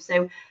out of.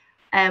 So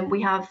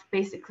we have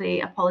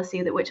basically a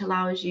policy which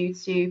allows you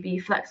to be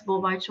flexible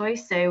by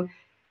choice. So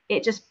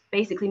it just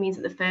basically means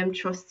that the firm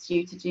trusts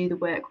you to do the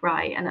work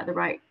right and at the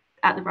right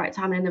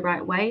time and in the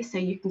right way. So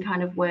you can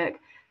kind of work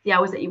the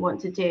hours that you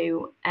want to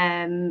do.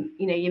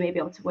 You know, you may be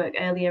able to work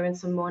earlier in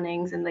some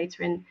mornings and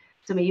later in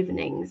some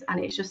evenings,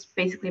 and it's just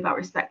basically about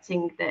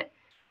respecting that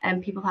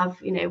people have,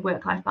 you know,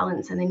 work-life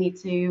balance, and they need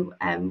to,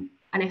 and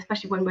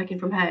especially when working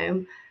from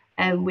home,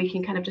 we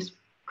can kind of just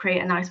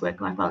create a nice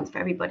work-life balance for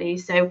everybody.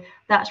 So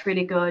that's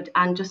really good.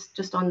 And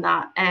just on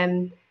that,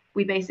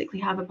 we basically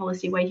have a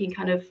policy where you can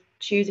kind of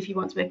choose if you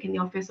want to work in the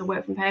office or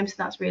work from home. So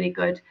that's really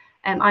good.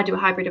 I do a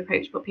hybrid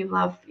approach, but people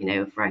have, you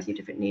know, a variety of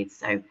different needs.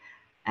 So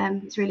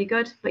it's really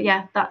good. But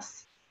yeah,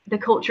 that's the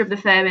culture of the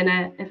firm in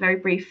a very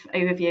brief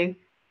overview.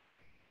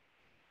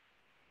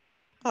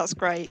 That's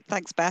great.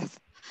 Thanks, Beth.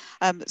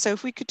 So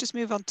if we could just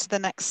move on to the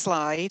next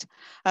slide.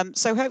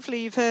 So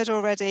hopefully you've heard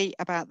already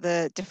about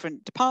the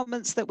different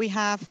departments that we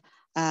have,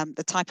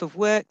 the type of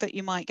work that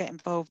you might get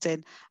involved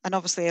in, and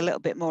obviously a little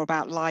bit more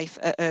about life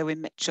at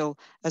Irwin Mitchell,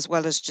 as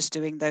well as just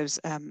doing those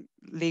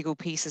legal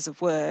pieces of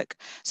work.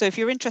 So if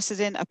you're interested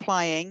in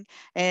applying,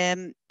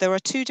 there are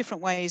 2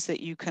 different ways that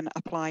you can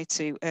apply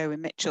to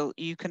Irwin Mitchell.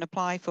 You can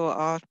apply for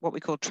our what we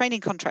call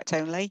training contract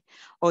only,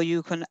 or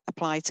you can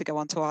apply to go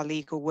onto our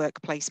legal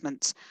work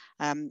placement.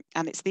 And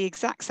it's the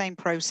exact same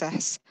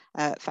process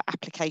for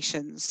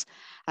applications.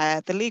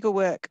 The legal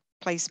work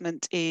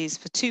placement is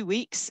for 2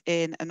 weeks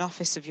in an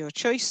office of your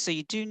choice, so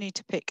you do need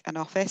to pick an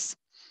office,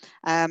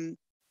 and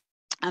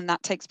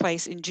that takes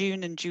place in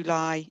June and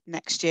July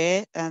next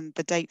year, and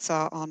the dates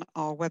are on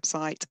our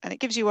website. And it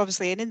gives you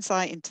obviously an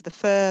insight into the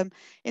firm,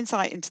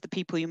 insight into the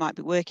people you might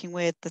be working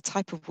with, the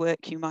type of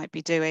work you might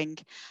be doing,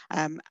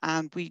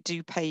 and we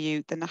do pay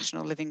you the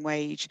national living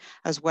wage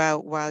as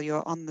well while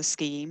you're on the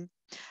scheme.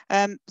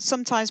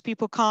 Sometimes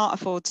people can't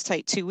afford to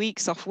take 2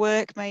 weeks off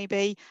work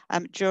maybe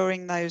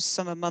during those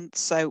summer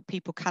months, so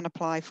people can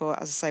apply for,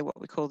 as I say,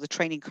 what we call the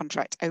training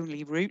contract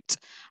only route,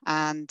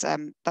 and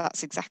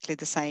that's exactly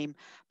the same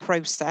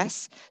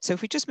process. So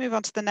if we just move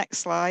on to the next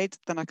slide,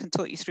 then I can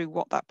talk you through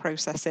what that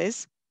process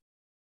is.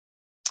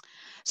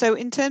 So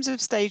in terms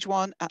of stage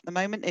 1 at the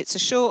moment, it's a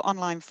short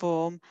online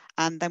form,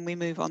 and then we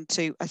move on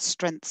to a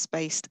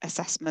strengths-based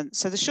assessment.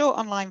 So the short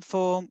online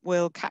form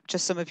will capture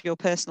some of your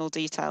personal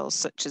details,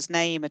 such as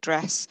name,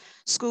 address,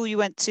 school you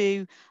went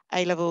to,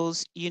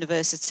 A-levels,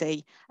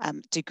 university,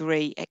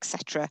 degree,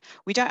 etc.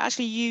 We don't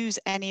actually use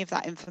any of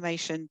that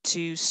information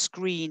to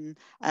screen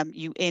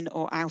you in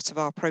or out of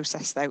our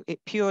process, though.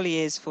 It purely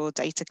is for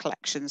data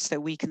collection, so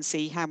we can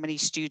see how many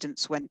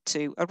students went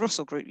to a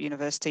Russell Group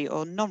university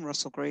or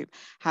non-Russell Group,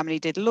 how many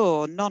did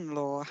law,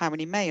 non-law, how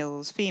many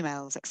males,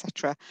 females,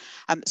 etc.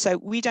 So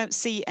we don't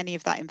see any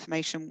of that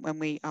information when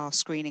we are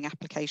screening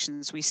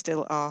applications. We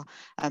still are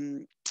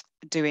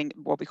doing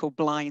what we call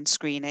blind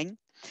screening.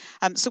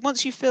 So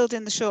once you've filled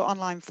in the short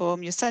online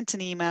form, you're sent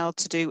an email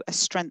to do a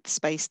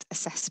strengths-based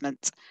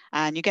assessment,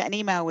 and you get an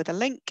email with a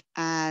link,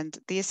 and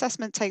the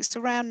assessment takes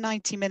around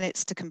 90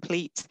 minutes to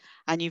complete,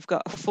 and you've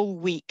got a full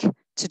week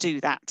to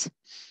do that.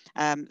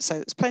 So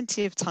there's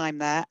plenty of time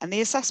there, and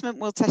the assessment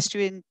will test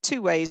you in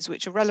 2 ways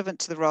which are relevant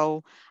to the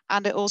role,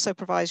 and it also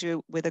provides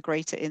you with a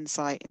greater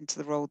insight into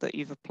the role that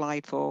you've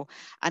applied for.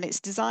 And it's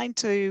designed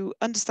to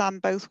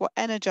understand both what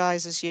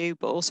energizes you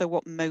but also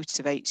what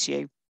motivates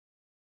you.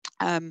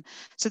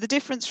 So the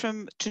difference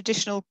from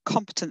traditional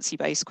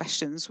competency-based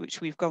questions,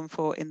 which we've gone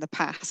for in the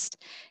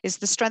past, is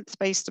the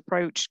strengths-based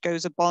approach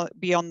goes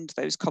beyond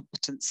those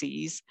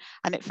competencies,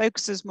 and it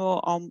focuses more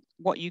on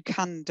what you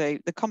can do.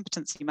 The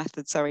competency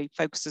method, sorry,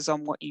 focuses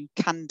on what you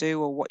can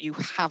do or what you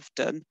have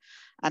done,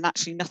 and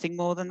actually nothing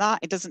more than that.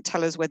 It doesn't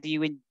tell us whether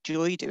you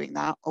enjoy doing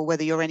that or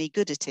whether you're any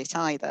good at it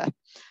either.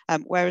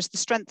 Whereas the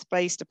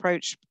strengths-based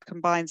approach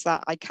combines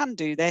that I can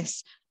do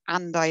this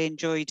and I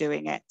enjoy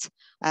doing it.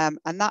 And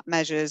that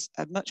measures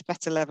a much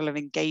better level of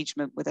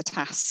engagement with a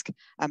task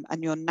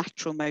and your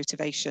natural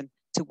motivation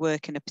to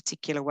work in a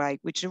particular way,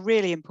 which are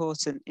really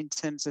important in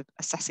terms of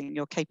assessing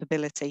your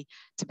capability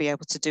to be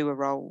able to do a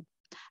role.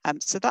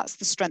 So that's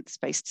the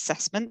strengths-based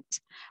assessment.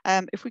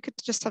 If we could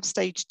just have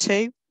stage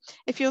 2.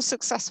 If you're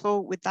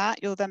successful with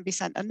that, you'll then be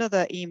sent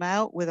another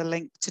email with a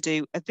link to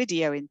do a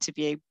video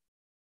interview.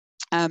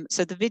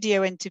 So the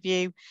video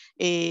interview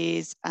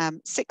is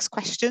 6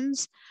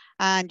 questions,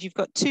 and you've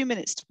got 2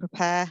 minutes to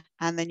prepare,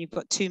 and then you've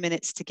got 2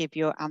 minutes to give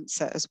your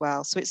answer as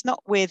well. So it's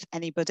not with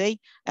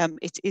anybody,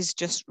 it is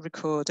just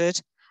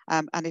recorded,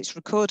 and it's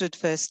recorded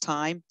first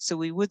time. So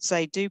we would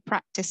say do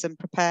practice and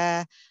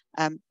prepare,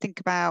 think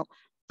about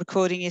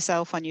recording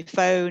yourself on your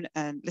phone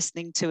and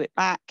listening to it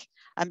back.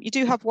 You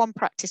do have one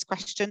practice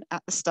question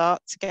at the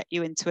start to get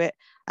you into it,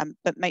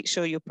 but make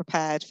sure you're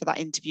prepared for that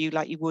interview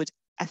like you would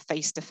a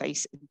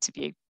face-to-face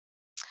interview.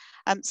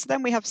 So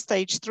then we have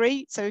stage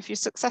 3. So if you're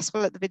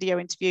successful at the video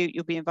interview,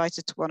 you'll be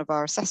invited to one of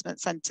our assessment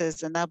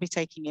centres, and they'll be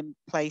taking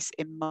place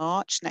in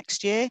March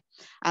next year.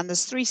 And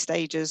there's 3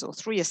 stages or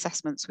 3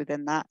 assessments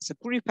within that. So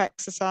group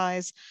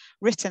exercise,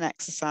 written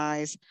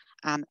exercise,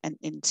 and an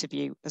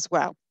interview as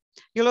well.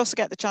 You'll also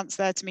get the chance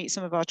there to meet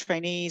some of our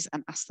trainees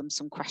and ask them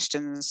some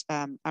questions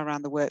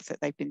around the work that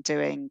they've been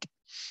doing.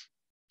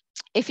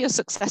 If you're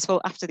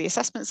successful after the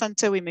assessment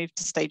centre, we move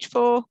to stage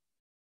 4.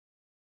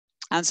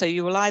 And so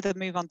you will either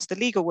move on to the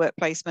legal work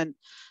placement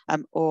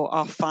or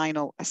our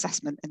final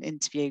assessment and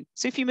interview.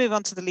 So if you move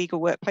on to the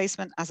legal work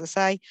placement, as I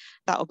say,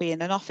 that will be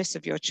in an office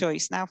of your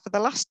choice. Now, for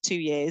the last 2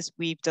 years,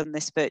 we've done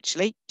this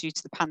virtually due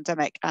to the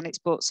pandemic, and it's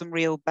brought some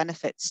real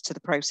benefits to the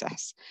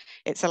process.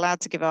 It's allowed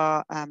to give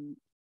our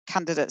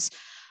candidates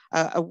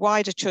a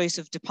wider choice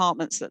of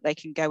departments that they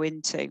can go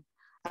into.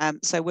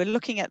 So we're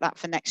looking at that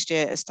for next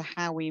year as to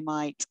how we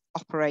might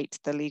operate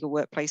the legal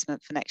work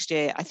placement for next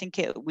year. I think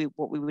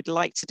what we would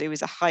like to do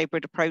is a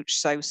hybrid approach.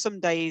 So some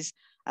days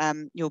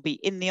you'll be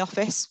in the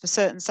office for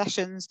certain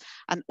sessions,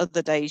 and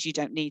other days you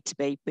don't need to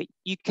be, but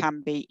you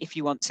can be if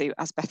you want to,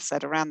 as Beth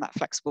said, around that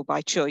flexible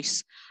by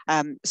choice.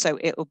 So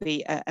it will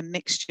be a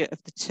mixture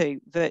of the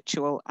 2,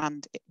 virtual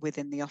and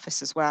within the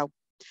office as well.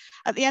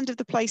 At the end of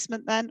the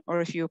placement then, or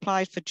if you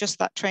applied for just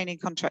that training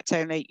contract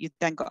only, you've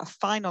then got a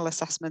final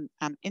assessment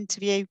and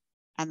interview.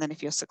 And then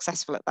if you're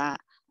successful at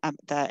that,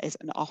 there is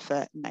an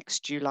offer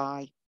next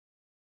July.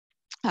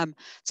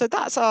 So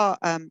that's our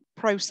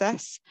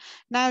process.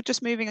 Now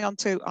just moving on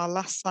to our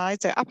last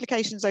slide. So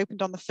applications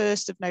opened on the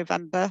 1st of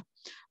November.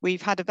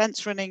 We've had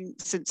events running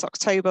since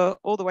October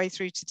all the way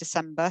through to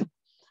December.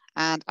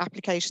 And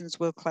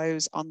applications will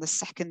close on the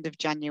 2nd of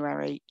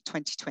January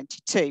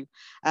 2022.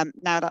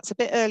 Now that's a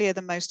bit earlier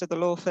than most of the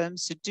law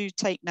firms, so do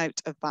take note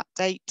of that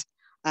date.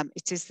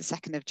 It is the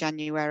 2nd of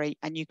January,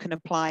 and you can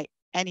apply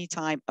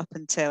anytime up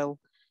until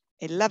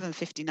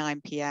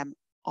 11:59 p.m.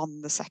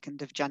 on the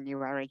 2nd of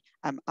January,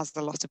 as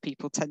a lot of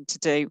people tend to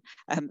do.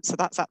 So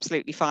that's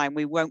absolutely fine.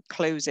 We won't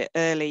close it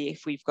early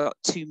if we've got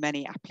too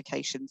many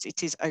applications.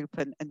 It is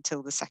open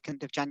until the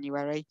 2nd of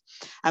January.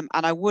 And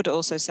I would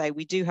also say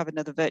we do have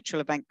another virtual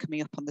event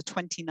coming up on the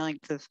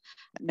 29th of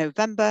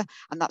November,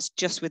 and that's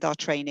just with our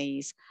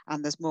trainees.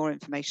 And there's more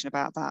information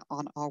about that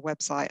on our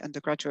website under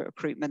graduate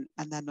recruitment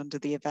and then under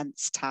the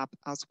events tab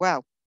as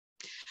well.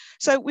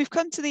 So we've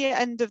come to the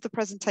end of the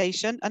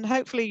presentation, and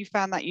hopefully you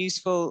found that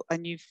useful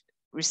and you've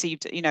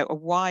received, a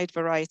wide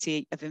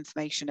variety of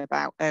information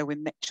about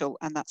Irwin Mitchell,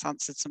 and that's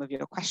answered some of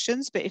your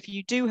questions. But if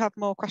you do have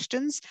more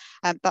questions,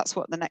 that's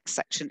what the next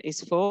section is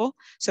for.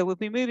 So we'll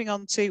be moving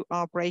on to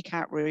our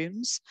breakout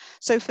rooms.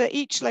 So for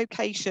each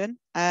location,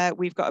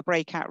 we've got a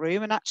breakout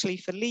room, and actually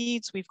for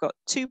Leeds, we've got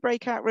 2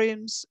 breakout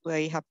rooms.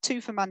 We have 2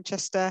 for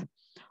Manchester,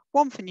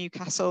 1 for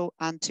Newcastle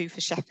and 2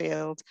 for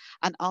Sheffield,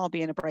 and I'll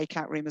be in a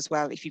breakout room as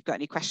well if you've got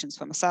any questions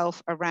for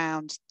myself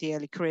around the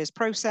early careers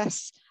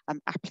process,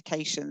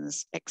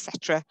 applications,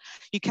 etc.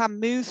 You can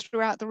move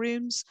throughout the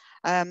rooms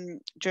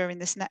during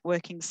this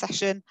networking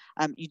session.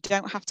 You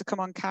don't have to come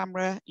on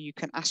camera. You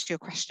can ask your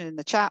question in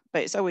the chat,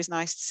 but it's always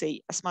nice to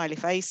see a smiley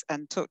face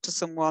and talk to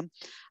someone,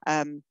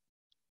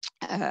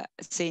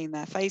 seeing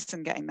their face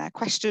and getting their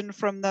question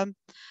from them.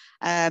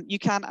 You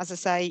can, as I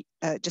say,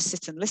 just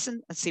sit and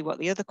listen and see what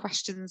the other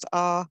questions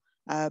are.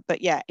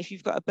 But yeah, if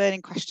you've got a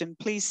burning question,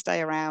 please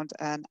stay around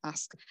and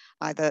ask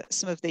either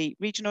some of the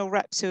regional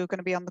reps who are going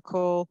to be on the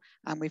call,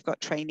 and we've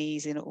got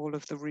trainees in all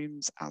of the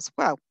rooms as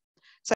well.